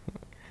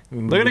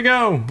 look at it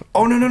go.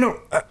 Oh no.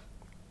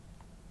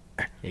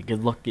 Yeah,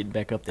 good luck getting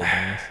back up there,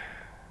 dumbass.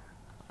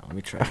 Let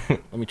me try.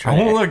 Let me I try.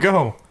 won't let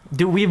go.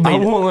 Dude, we've I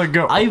made. won't let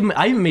go. I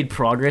haven't made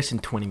progress in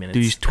 20 minutes.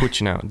 Dude, he's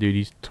twitching out. Dude,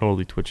 he's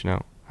totally twitching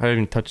out. I haven't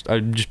even touched.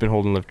 I've just been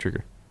holding left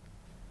trigger.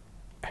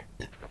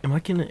 Am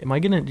I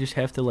gonna just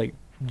have to like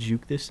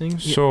juke this thing?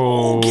 Yeah.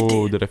 So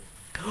Oh, get did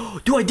I?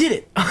 Dude, I did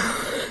it.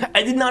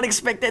 I did not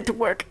expect that to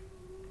work.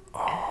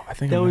 Oh, I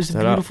think That I was messed a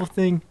that up. beautiful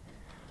thing.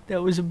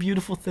 That was a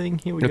beautiful thing.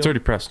 Here we It's go. already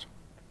pressed.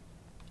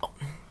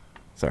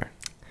 Sorry.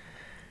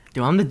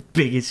 Dude, I'm the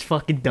biggest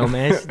fucking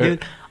dumbass,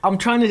 dude. I'm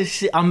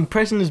I'm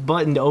pressing this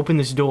button to open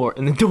this door,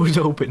 and the door's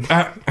open.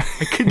 I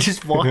could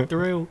just walk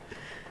through.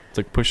 It's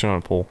like pushing on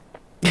a pole.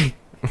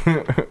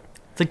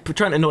 It's like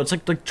trying to it's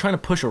like trying to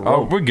push a Oh,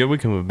 rope. we're good. We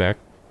can move back.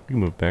 We can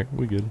move back.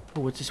 We good.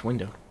 Oh, what's this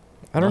window?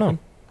 I don't know. Nothing?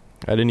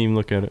 I didn't even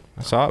look at it.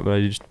 I saw it, but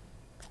I just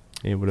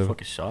yeah, whatever.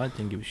 Fucking saw it.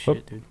 Didn't give a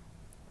shit, dude.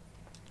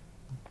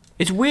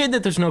 It's weird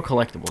that there's no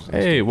collectibles. In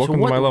this Hey, game.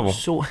 welcome to my level.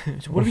 So what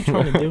are we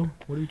trying to do?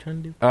 What are we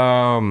trying to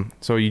do?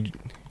 So you,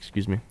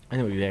 excuse me. I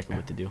know exactly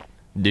what to do.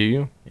 Do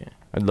you? Yeah.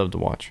 I'd love to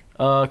watch.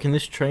 Can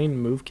this train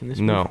move? Can this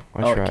No, move?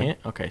 I oh, tried. it can't?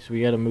 Okay, so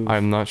we gotta move.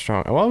 I'm not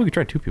strong. Well, we could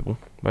try two people,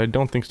 but I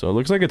don't think so. It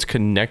looks like it's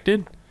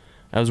connected.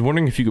 I was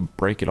wondering if you could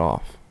break it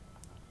off.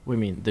 What do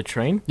you mean? The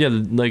train? Yeah,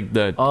 like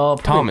the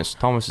Probably- Thomas.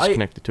 Thomas is I-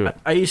 connected to it.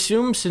 I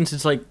assume since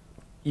it's like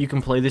you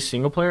can play this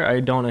single player, I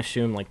don't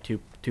assume like two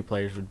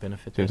players would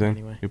benefit Same that thing.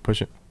 anyway. You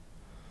push it.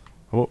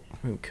 Oh,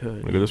 We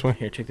could. Wanna go this way?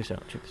 Here, check this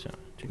out. Check this out.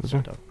 Check This this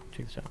out, way? dog.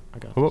 Check this out. I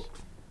got Oh, this.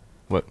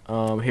 what?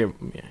 Here,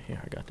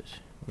 I got this.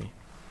 Let me.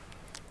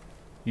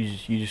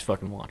 You just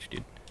fucking watch,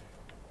 dude.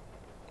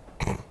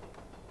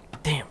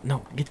 Damn,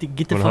 no, get the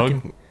Wanna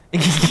fucking.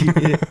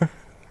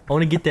 I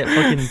want to get that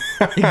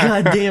fucking.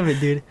 God damn it,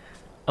 dude.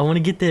 I want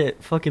to get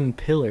that fucking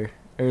pillar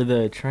or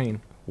the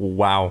train.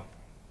 Wow.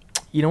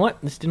 You know what?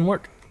 This didn't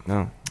work.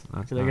 No.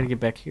 Cause I gotta get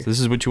back here. So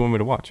this is what you want me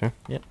to watch, huh?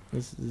 Yep,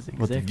 this is What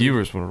the exactly.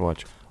 viewers want to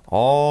watch.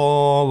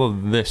 All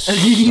of this.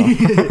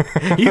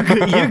 You're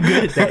good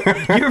at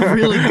that. You're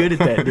really good at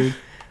that, dude.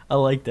 I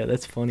like that.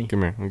 That's funny.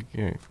 Come here.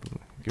 Okay.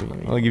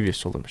 I'll give you a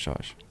shoulder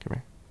massage. Come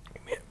here.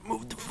 Man,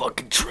 move the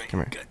fucking train.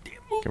 Come here. Goddamn,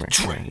 move Come the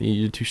here. train.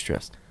 You're too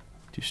stressed.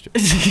 Too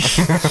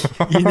stressed.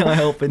 You're not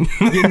helping.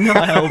 You're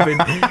not helping.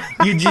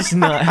 You're just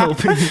not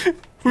helping.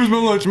 Where's my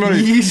lunch money?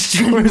 You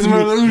Where's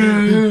my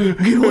lunch?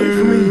 Get away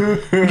from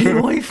me. Get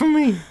away from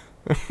me.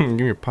 Give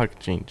me your pocket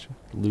change.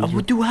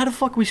 Loser. Dude, how the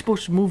fuck are we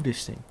supposed to move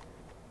this thing?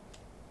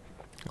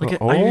 Like,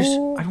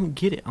 I don't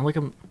get it.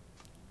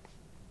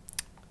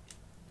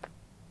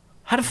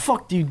 How the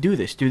fuck do you do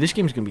this, dude? This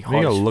game's gonna be hard.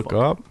 You gotta as look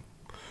fuck.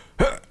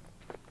 up.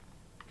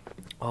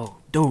 Oh,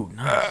 dude,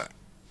 nice.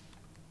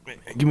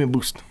 Give me a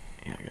boost.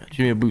 Yeah, I got you. Give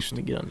me a boost. Let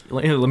me get on.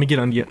 Let me get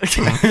on you.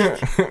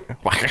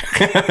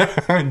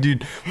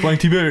 Dude, flying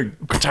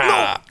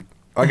teabag.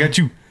 I got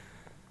you.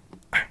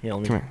 Yeah,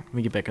 Come here. let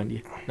me get back on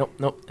you.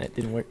 Nope, that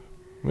didn't work.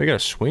 We got a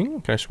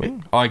swing? Can I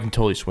swing? Oh, I can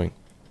totally swing.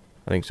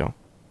 I think so.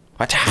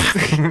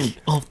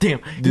 Oh,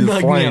 damn. Dude, Knock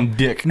me flying out.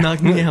 dick.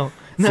 Knock me out.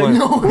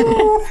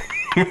 No.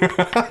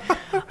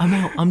 I'm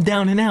out. I'm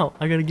down and out.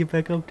 I gotta get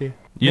back up there.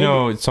 You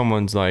know,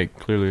 someone's like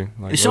clearly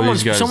like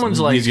Someone's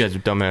like- these guys are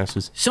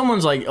dumbasses.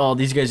 Someone's like, oh,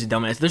 these guys are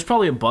dumbass. There's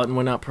probably a button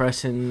we're not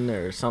pressing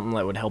or something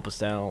that would help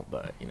us out,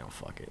 but, you know,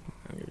 fuck it.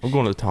 I'm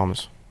going to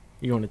Thomas.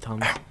 You going to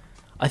Thomas?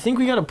 I think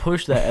we gotta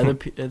push that other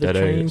That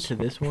train is. to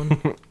this one.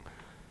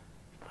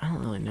 I don't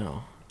really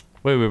know.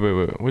 Wait.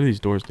 What do these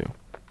doors do?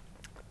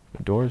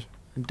 The doors?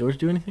 The doors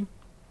do anything?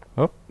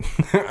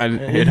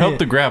 It helped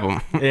to grab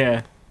them.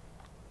 Yeah.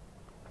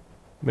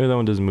 Maybe that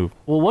one doesn't move.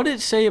 Well, what did it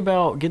say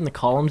about getting the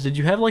columns? Did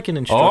you have like an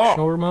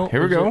instructional remote?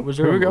 Here we Was go. there- was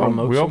there Here we a go.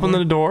 remote We opened somewhere?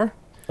 the door.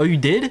 Oh, you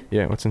did?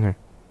 Yeah, what's in here?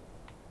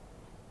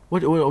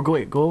 What? Go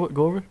over.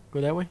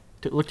 Go that way.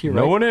 Look to your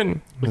No right. one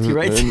in. Look to your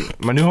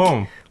right. My new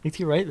home. Look to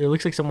your right. There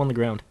looks like someone on the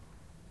ground.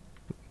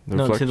 The No,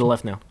 to reflection. the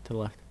left now. To the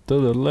left. To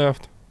the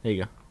left. There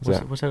you go. What's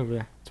that? What's that over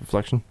there? It's a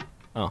reflection.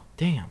 Oh,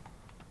 damn.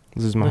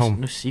 This is my no, home.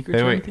 No secrets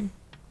Hey, or wait. anything?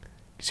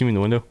 You see me in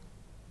the window?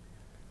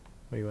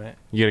 Where you at?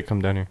 You gotta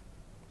come down here.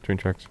 Train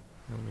tracks.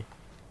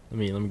 Let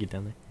me get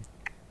down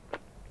there.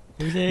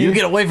 Who's there? You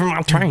get away from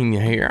my train, you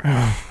hear?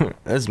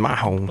 This is my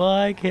home.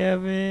 Bye,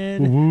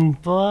 Kevin. Woo.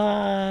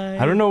 Bye.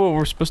 I don't know what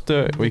we're supposed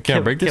to. We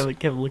can't break this.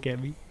 Kevin, look at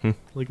me. Hmm.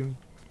 Look at me.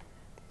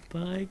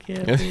 Bye,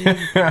 Kevin.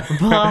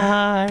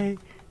 Bye.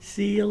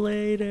 See you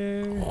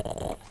later.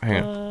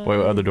 Hang on. Wait,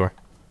 other door.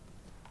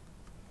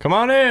 Come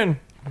on in.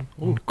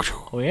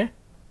 Oh yeah.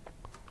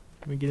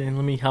 Let me get in.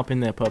 Let me hop in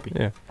that puppy.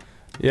 Yeah.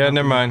 Yeah.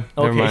 Never mind.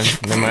 Never Okay. mind.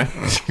 Never mind.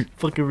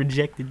 Fucking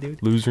rejected,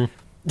 dude. Loser.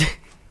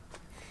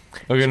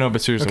 Okay, no,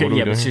 but seriously, Okay, what are we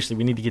yeah, doing but here? seriously,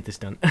 we need to get this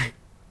done.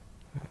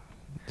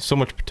 So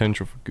much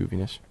potential for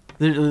goofiness.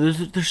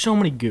 There's so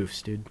many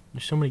goofs, dude.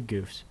 There's so many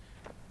goofs.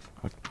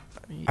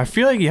 I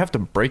feel like you have to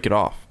break it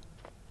off.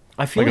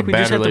 I feel like like a we bad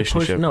just have to push.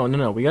 relationship.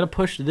 No. We gotta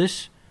push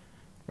this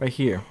right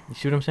here. You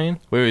see what I'm saying?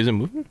 Wait, is it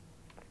moving?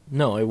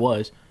 No, it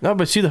was. No,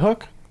 but see the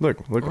hook? Look.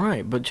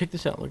 Right, but check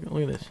this out. Look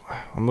at this.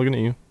 I'm looking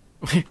at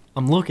you.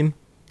 I'm looking.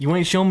 You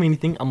ain't showing me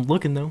anything. I'm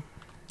looking though.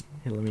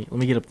 Here, let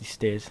me get up these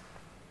stairs.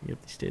 Get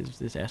up these stairs. If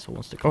this asshole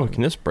wants to come. Oh,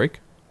 can this break?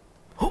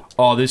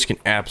 Oh, this can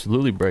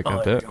absolutely break. I there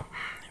we bet. go. There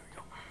we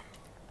go.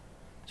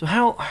 So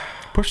how?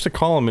 Push the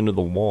column into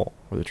the wall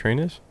where the train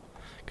is.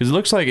 Because it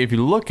looks like if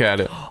you look at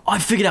it, Oh, I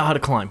figured out how to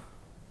climb.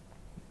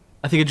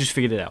 I think I just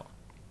figured it out.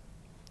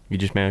 you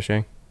just mash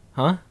A.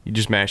 Huh? You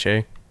just mash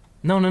A.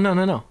 No.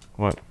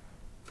 What?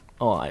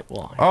 Oh,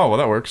 Oh, well,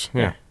 that works.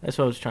 yeah. Yeah. That's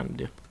what I was trying to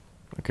do.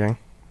 Okay.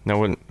 Now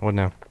what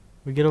now?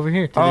 We get over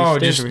here. To Oh,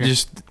 these stairs over here.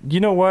 just you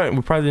know what?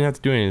 We probably didn't have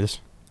to do any of this.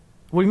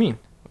 What do you mean?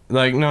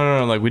 Like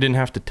no. Like we didn't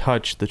have to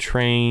touch the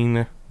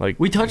train. Like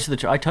We touched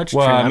the. I touched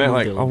well, the train. I meant moved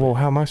like it a oh little well, bit.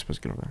 how am I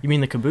supposed to get over there? You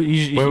mean the caboose?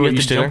 You Wait, have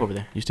to stay jump there? over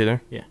there. You stay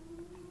there? Yeah.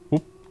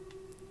 Whoop.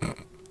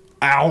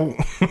 Ow.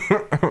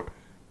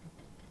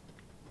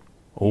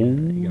 Oh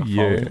You gonna fall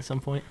yeah. in at some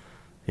point.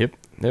 Yep.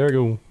 There we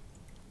go.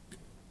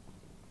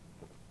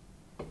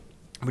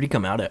 Where do you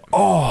come out at?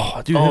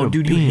 Oh, dude. Oh,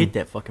 dude, you hit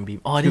that fucking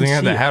beam. Oh, I I didn't had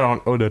see the it. hat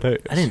on. Oh, that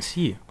I didn't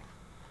see you.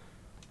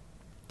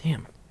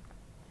 Damn.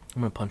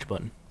 I'm gonna punch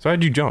button. So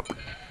how'd you jump?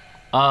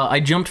 I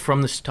jumped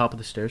from the top of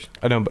the stairs.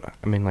 I know, but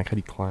I mean, like, how do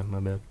you climb? My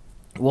bad.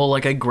 Well,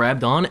 like I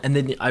grabbed on, and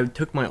then I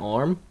took my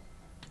arm,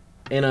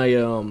 and I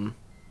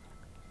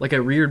like I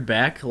reared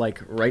back,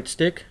 like right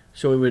stick,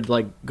 so it would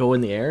like go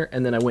in the air,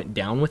 and then I went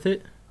down with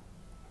it,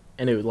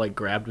 and it would like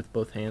grabbed with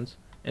both hands,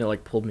 and it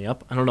like pulled me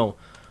up. I don't know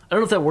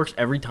if that works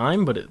every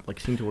time, but it like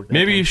seemed to work. That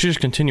Maybe time. you should just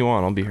continue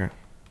on. I'll be here.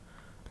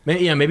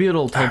 Maybe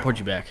it'll teleport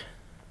you back,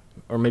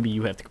 or maybe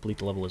you have to complete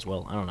the level as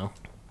well. I don't know.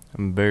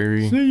 I'm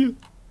very. See you.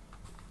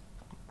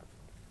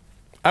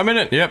 I'm in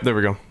it. Yep, there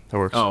we go. That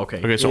works. Oh, okay.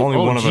 Okay, so only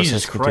one of us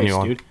Jesus has to continue Christ,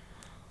 on. dude.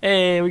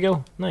 Hey, there we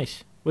go.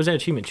 Nice. What's that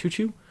achievement? Choo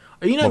choo?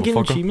 Are you not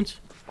getting Motherfucker. achievements?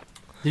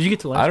 Did you get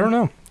to last I don't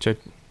one? know. Should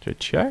I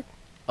check?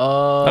 I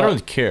I don't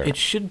really care. It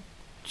should.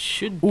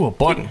 Ooh, a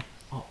button.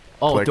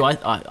 Oh, Click. do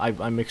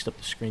I mixed up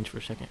the screens for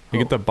a second. You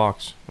Oh. get that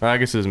box. I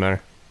guess it doesn't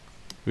matter.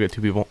 We got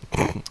two people.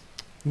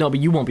 No, but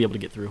you won't be able to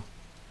get through.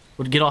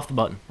 Well, get off the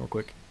button real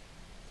quick.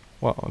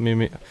 Well, I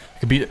mean, I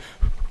could beat it.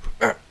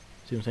 See what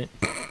I'm saying?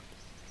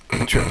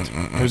 I tripped.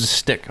 There's a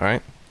stick,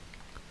 alright?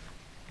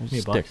 There's Give me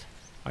a a stick. box.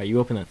 Alright, you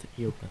open that thing.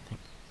 You open that thing.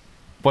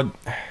 What?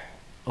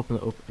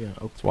 Open.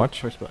 Let's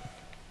watch. First button.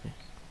 Yeah.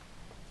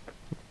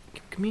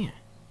 Come here.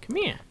 Come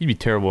here. You'd be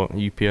terrible at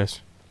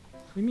UPS.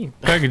 What do you mean?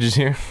 Packages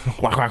here.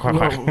 Quack, quack, quack,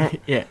 quack. No,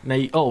 yeah. Now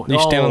you. You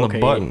stand on the okay,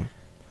 button.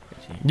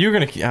 yeah. You're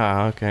gonna.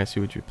 Ah, okay. I see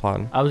what you're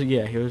plotting.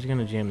 He was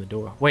gonna jam the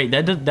door. Wait,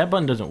 that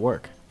button doesn't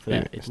work for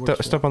that. It works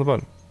for Step on the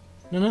button.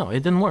 that. No, it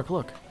didn't work.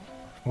 Look.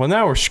 Well,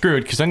 now we're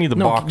screwed because I need the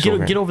box.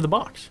 Get over the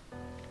box.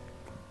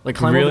 Like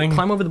climb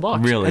over the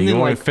box. Really? And You then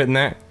want like to fit in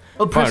that?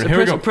 oh Alright, here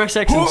we go. press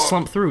X and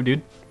slump through,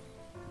 dude.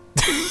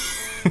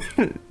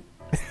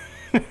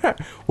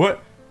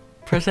 What?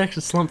 Press X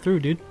and slump through,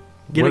 dude.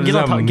 What does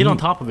that Get on mean?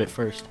 top of it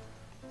first.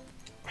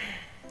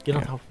 Get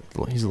on top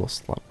of it. He's a little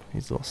slump.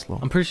 He's a little slow.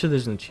 I'm pretty sure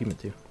there's an achievement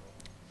too.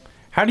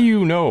 How do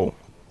you know?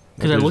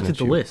 Because I looked at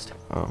the list.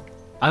 Oh.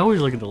 I always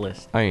look at the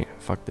list.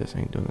 Fuck this. I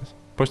ain't doing this.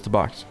 Push the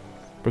box.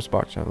 Push the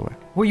box out of the way.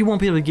 Well, you won't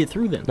be able to get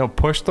through then. No,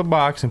 push the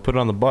box and put it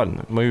on the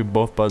button. Maybe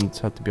both buttons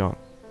have to be on.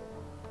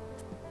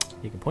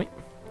 You can point.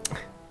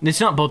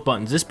 It's not both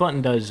buttons. This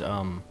button does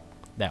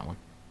that one.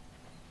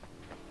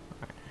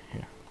 Alright,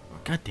 here. Oh,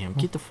 God damn,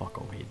 get the fuck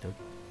over here, dude.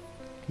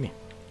 Come here.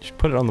 Just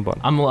put it on the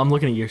button. I'm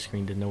looking at your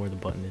screen to know where the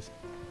button is.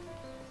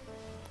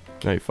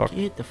 No, you fuck.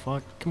 Get the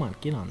fuck. Come on,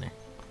 get on there.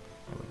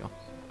 There we go.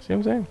 See what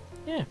I'm saying?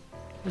 Yeah,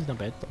 that's not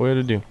bad. That's what we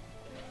had to do.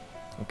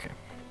 Okay.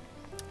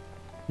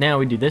 Now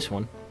we do this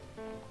one.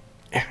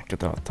 Yeah, get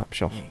that on the top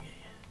shelf. Yeah.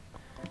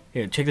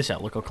 Here, check this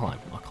out. Look, I'll climb.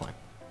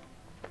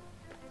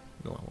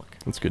 No, look.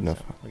 That's good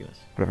enough. Look at this.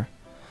 Whatever.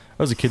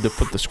 I was a kid that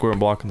put the square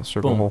block in the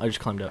circle Boom! hole. I just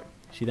climbed up.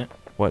 See that?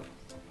 What?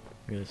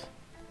 Look at this.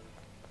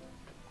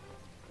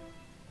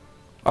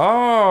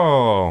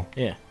 Oh!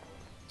 Yeah.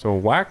 So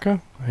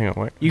wacka? Hang on,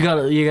 wait. You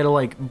gotta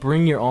like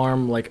bring your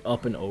arm like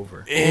up and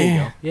over. There you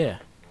go. Yeah.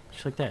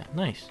 Just like that.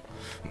 Nice.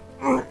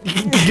 Get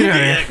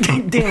out of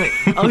here. Damn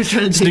it! I was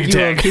trying to take Sneak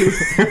you off too.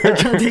 I'm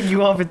trying to take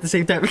you off at the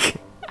same time.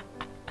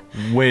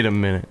 Wait a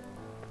minute.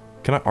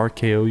 Can I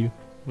RKO you?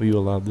 Will you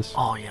allow this?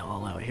 Oh yeah, I'll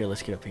allow it. Here,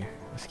 let's get up here.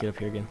 Let's get up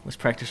here again. Let's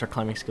practice our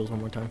climbing skills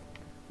one more time.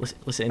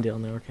 Let's end it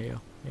on the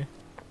RKO.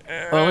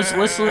 Yeah. Oh,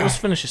 let's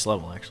finish this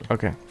level actually.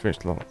 Okay, finish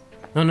the level.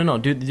 No.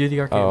 Do the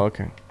RKO. Oh,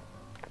 okay.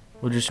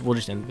 We'll just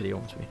end the video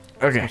once we.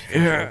 Okay.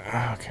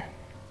 Yeah. Okay.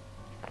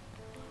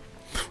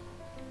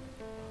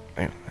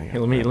 Here,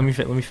 let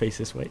me face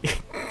this way.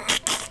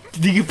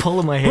 Did you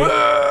pull in my hair?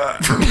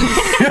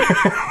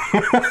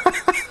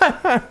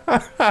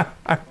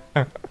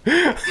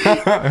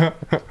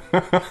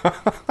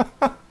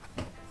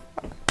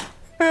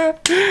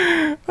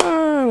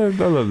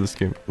 I love this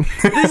game.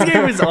 This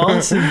game is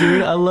awesome,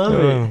 dude. I love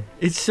it.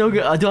 It's so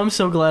good. Dude, I'm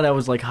so glad I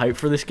was like hyped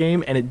for this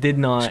game, and it did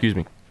not. Excuse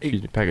me.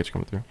 Package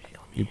coming through.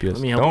 UPS. Let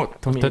me help.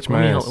 Don't touch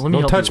my ass.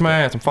 Don't touch my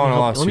ass. I'm falling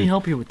off. Let me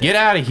help you with that. Get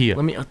out of here.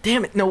 Let me. Oh,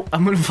 damn it! No,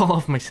 I'm gonna fall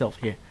off myself.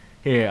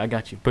 Here, I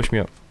got you. Push me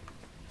up.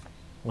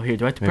 Well, here,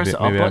 do I have to press the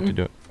up Maybe I have button? to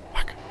do it.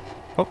 Whack.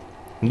 Oh,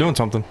 I'm doing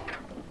something.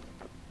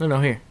 No,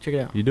 here. Check it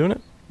out. You doing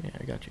it? Yeah,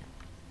 I got you.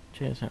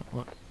 Check this out.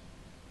 Look.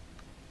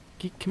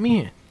 Come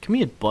here. Come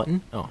here,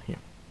 button. Oh, here.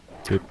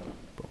 Pip.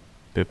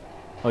 Pip.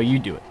 Oh, you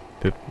do it.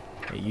 Pip.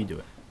 Hey, you do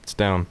it. It's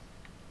down.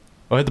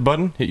 Oh, hit the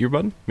button. Hit your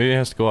button. Maybe it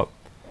has to go up.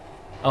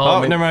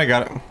 Oh, Never mind. I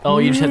got it. Oh,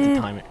 you just have to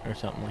time it or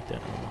something like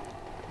that. I don't know.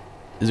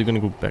 Is it gonna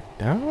go back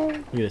down? Look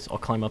at this. I'll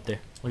climb up there.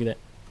 Look at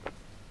that.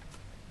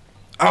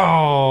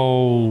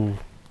 Oh,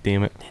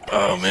 damn it.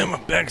 Oh man, my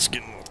back's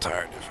getting a little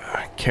tired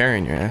of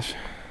carrying your ass.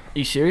 Are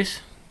you serious?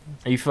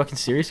 Are you fucking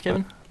serious,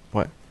 Kevin?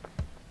 What? Are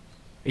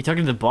you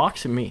talking to the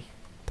box or me?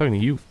 Talking to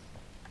you.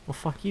 Well,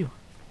 fuck you.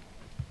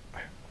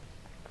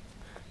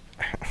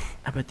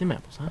 How about them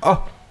apples, huh?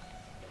 Oh,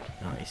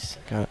 Nice.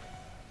 got it.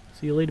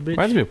 See you later, bitch.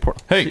 Reminds me of pork.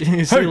 Hey, See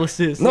hey. you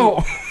later.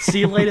 No. See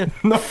you later.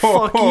 No.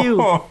 Fuck you.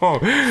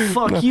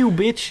 Fuck you,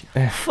 bitch.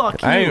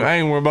 Fuck you. I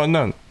ain't worried about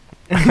none.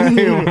 I ain't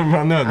worried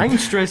about none. I ain't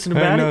stressing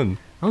about it. none.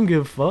 I don't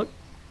give a fuck.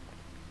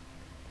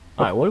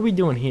 Alright, what are we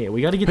doing here?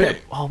 We gotta get that.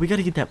 Oh, we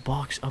gotta get that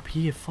box up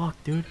here. Fuck,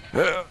 dude.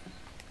 Oh,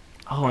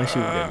 I see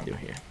what we gotta do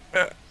here.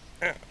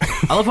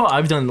 I love how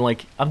I've done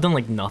like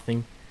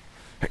nothing.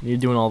 You're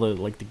doing all the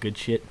like the good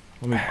shit.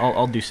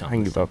 I'll do I something.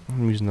 can give up.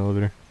 I'm using the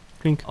elevator.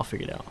 Clink. I'll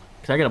figure it out.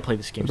 Cause I gotta play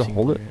this game. You have to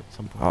hold single it? player at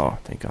some point. Oh,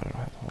 thank God I don't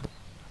have to hold it.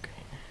 Okay.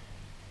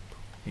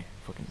 Here,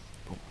 fucking.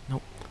 Boom.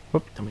 Nope.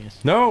 Whoop.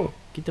 Dumbass. No.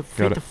 Get the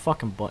Got it.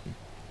 fucking button.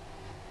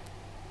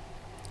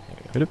 There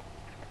we go. Hit it.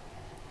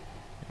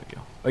 There we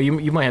go. Oh,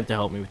 you might have to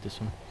help me with this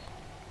one.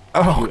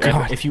 Oh If you ever-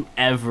 God. if you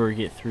ever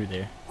get through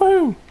there.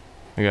 Woo.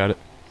 I got it.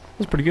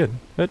 That's pretty good.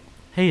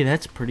 Hey,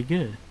 that's pretty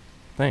good.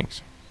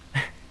 Thanks.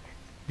 Do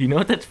you know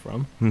what that's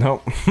from?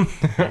 Nope.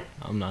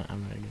 I'm not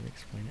gonna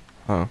explain it.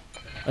 Oh.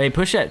 Hey,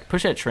 push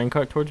that train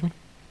cart towards me.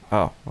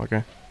 Oh.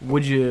 Okay.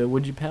 Would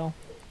you, pal?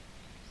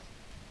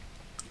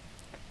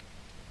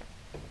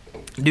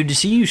 Dude, to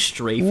see you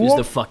strafe is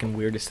the fucking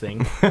weirdest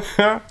thing.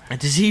 To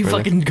see you Really?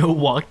 fucking go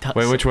walk.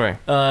 Wait, which way?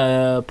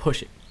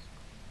 Push it.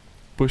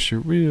 Push it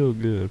real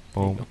good.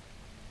 Boom.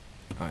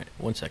 All right,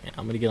 1 second.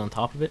 I'm gonna get on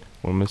top of it.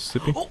 One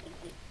Mississippi. Oh,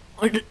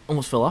 I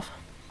almost fell off.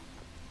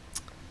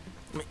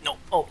 No,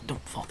 oh, don't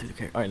fall through the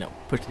carrot. All right, no,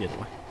 push it the other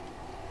way.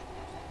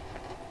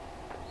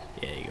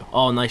 Yeah, there you go.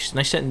 Oh, nice.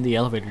 Nice setting the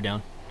elevator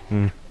down.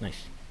 Mm.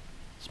 Nice.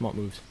 Smart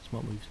moves.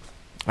 Smart moves.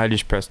 I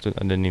just pressed it.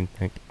 I didn't even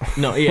think.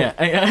 No, yeah.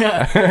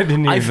 I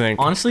didn't even think.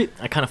 Honestly,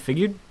 I kind of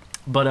figured,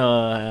 but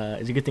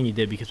it's a good thing you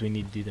did because we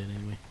need to do that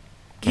anyway.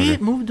 Okay.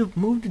 Move the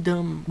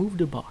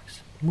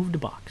box. Move the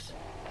box.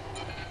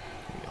 There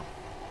you go.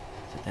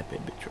 Set that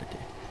bad bitch right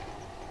there.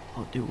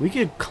 Oh, dude, we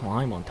could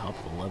climb on top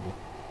of the level.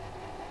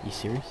 You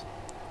serious?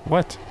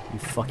 What? You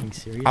fucking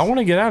serious? I want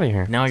to get out of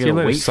here. Now I See you gotta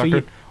later, wait for you.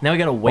 sucker. Now I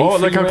gotta wait Oh, for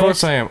look how your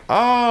close ass. I am.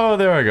 Oh,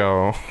 there I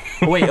go.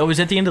 Oh, wait, oh, is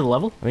that the end of the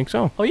level? I think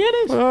so. Oh, yeah, it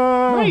is.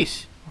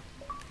 Nice.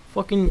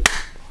 Fucking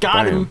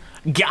got him.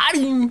 Got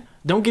him.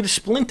 Don't get a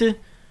splinter.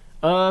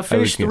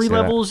 Finished can't 3 say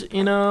that. levels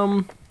in,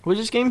 what is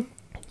this game?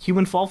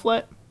 Human Fall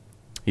Flat?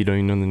 You don't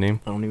even know the name?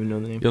 I don't even know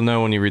the name. You'll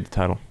know when you read the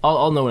title.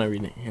 I'll know when I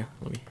read it. Yeah,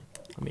 let me,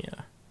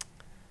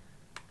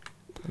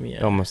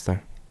 Almost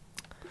there.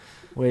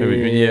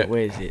 wait, yeah.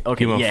 where is it?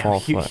 Okay, Human yeah, Fall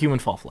Flat. Human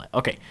Fall Flat.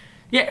 Okay.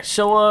 Yeah,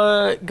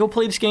 so, go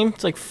play this game.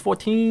 It's like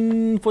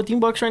 14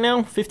 bucks right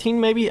now. 15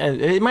 maybe.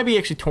 It might be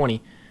actually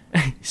 20.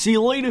 See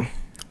you later.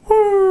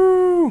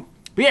 Woo!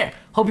 But yeah,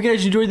 hope you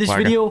guys enjoyed this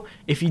Wagger. video.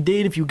 If you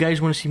did, if you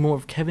guys want to see more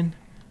of Kevin,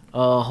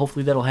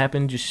 hopefully that'll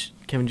happen.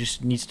 Kevin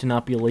just needs to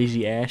not be a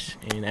lazy ass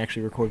and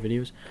actually record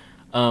videos.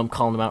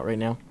 Calling him out right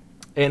now.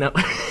 And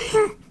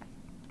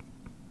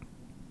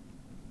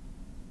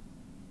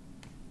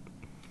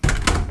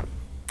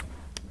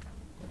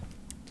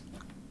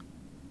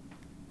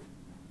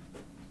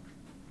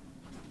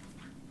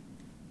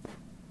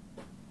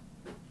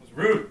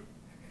Rude.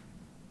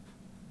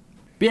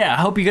 But yeah, I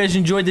hope you guys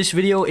enjoyed this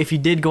video. If you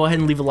did, go ahead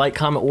and leave a like,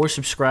 comment, or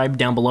subscribe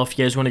down below if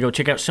you guys want to go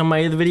check out some of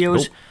my other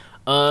videos.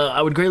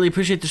 I would greatly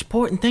appreciate the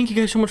support, and thank you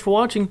guys so much for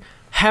watching.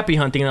 Happy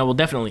hunting, and I will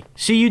definitely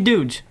see you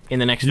dudes in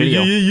the next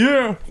video.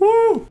 Yeah.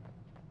 Woo!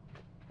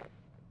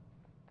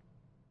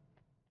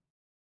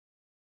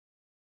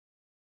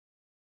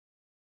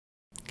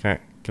 Okay,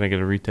 can I get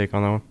a retake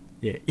on that one?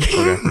 Yeah.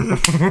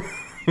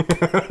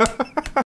 Okay.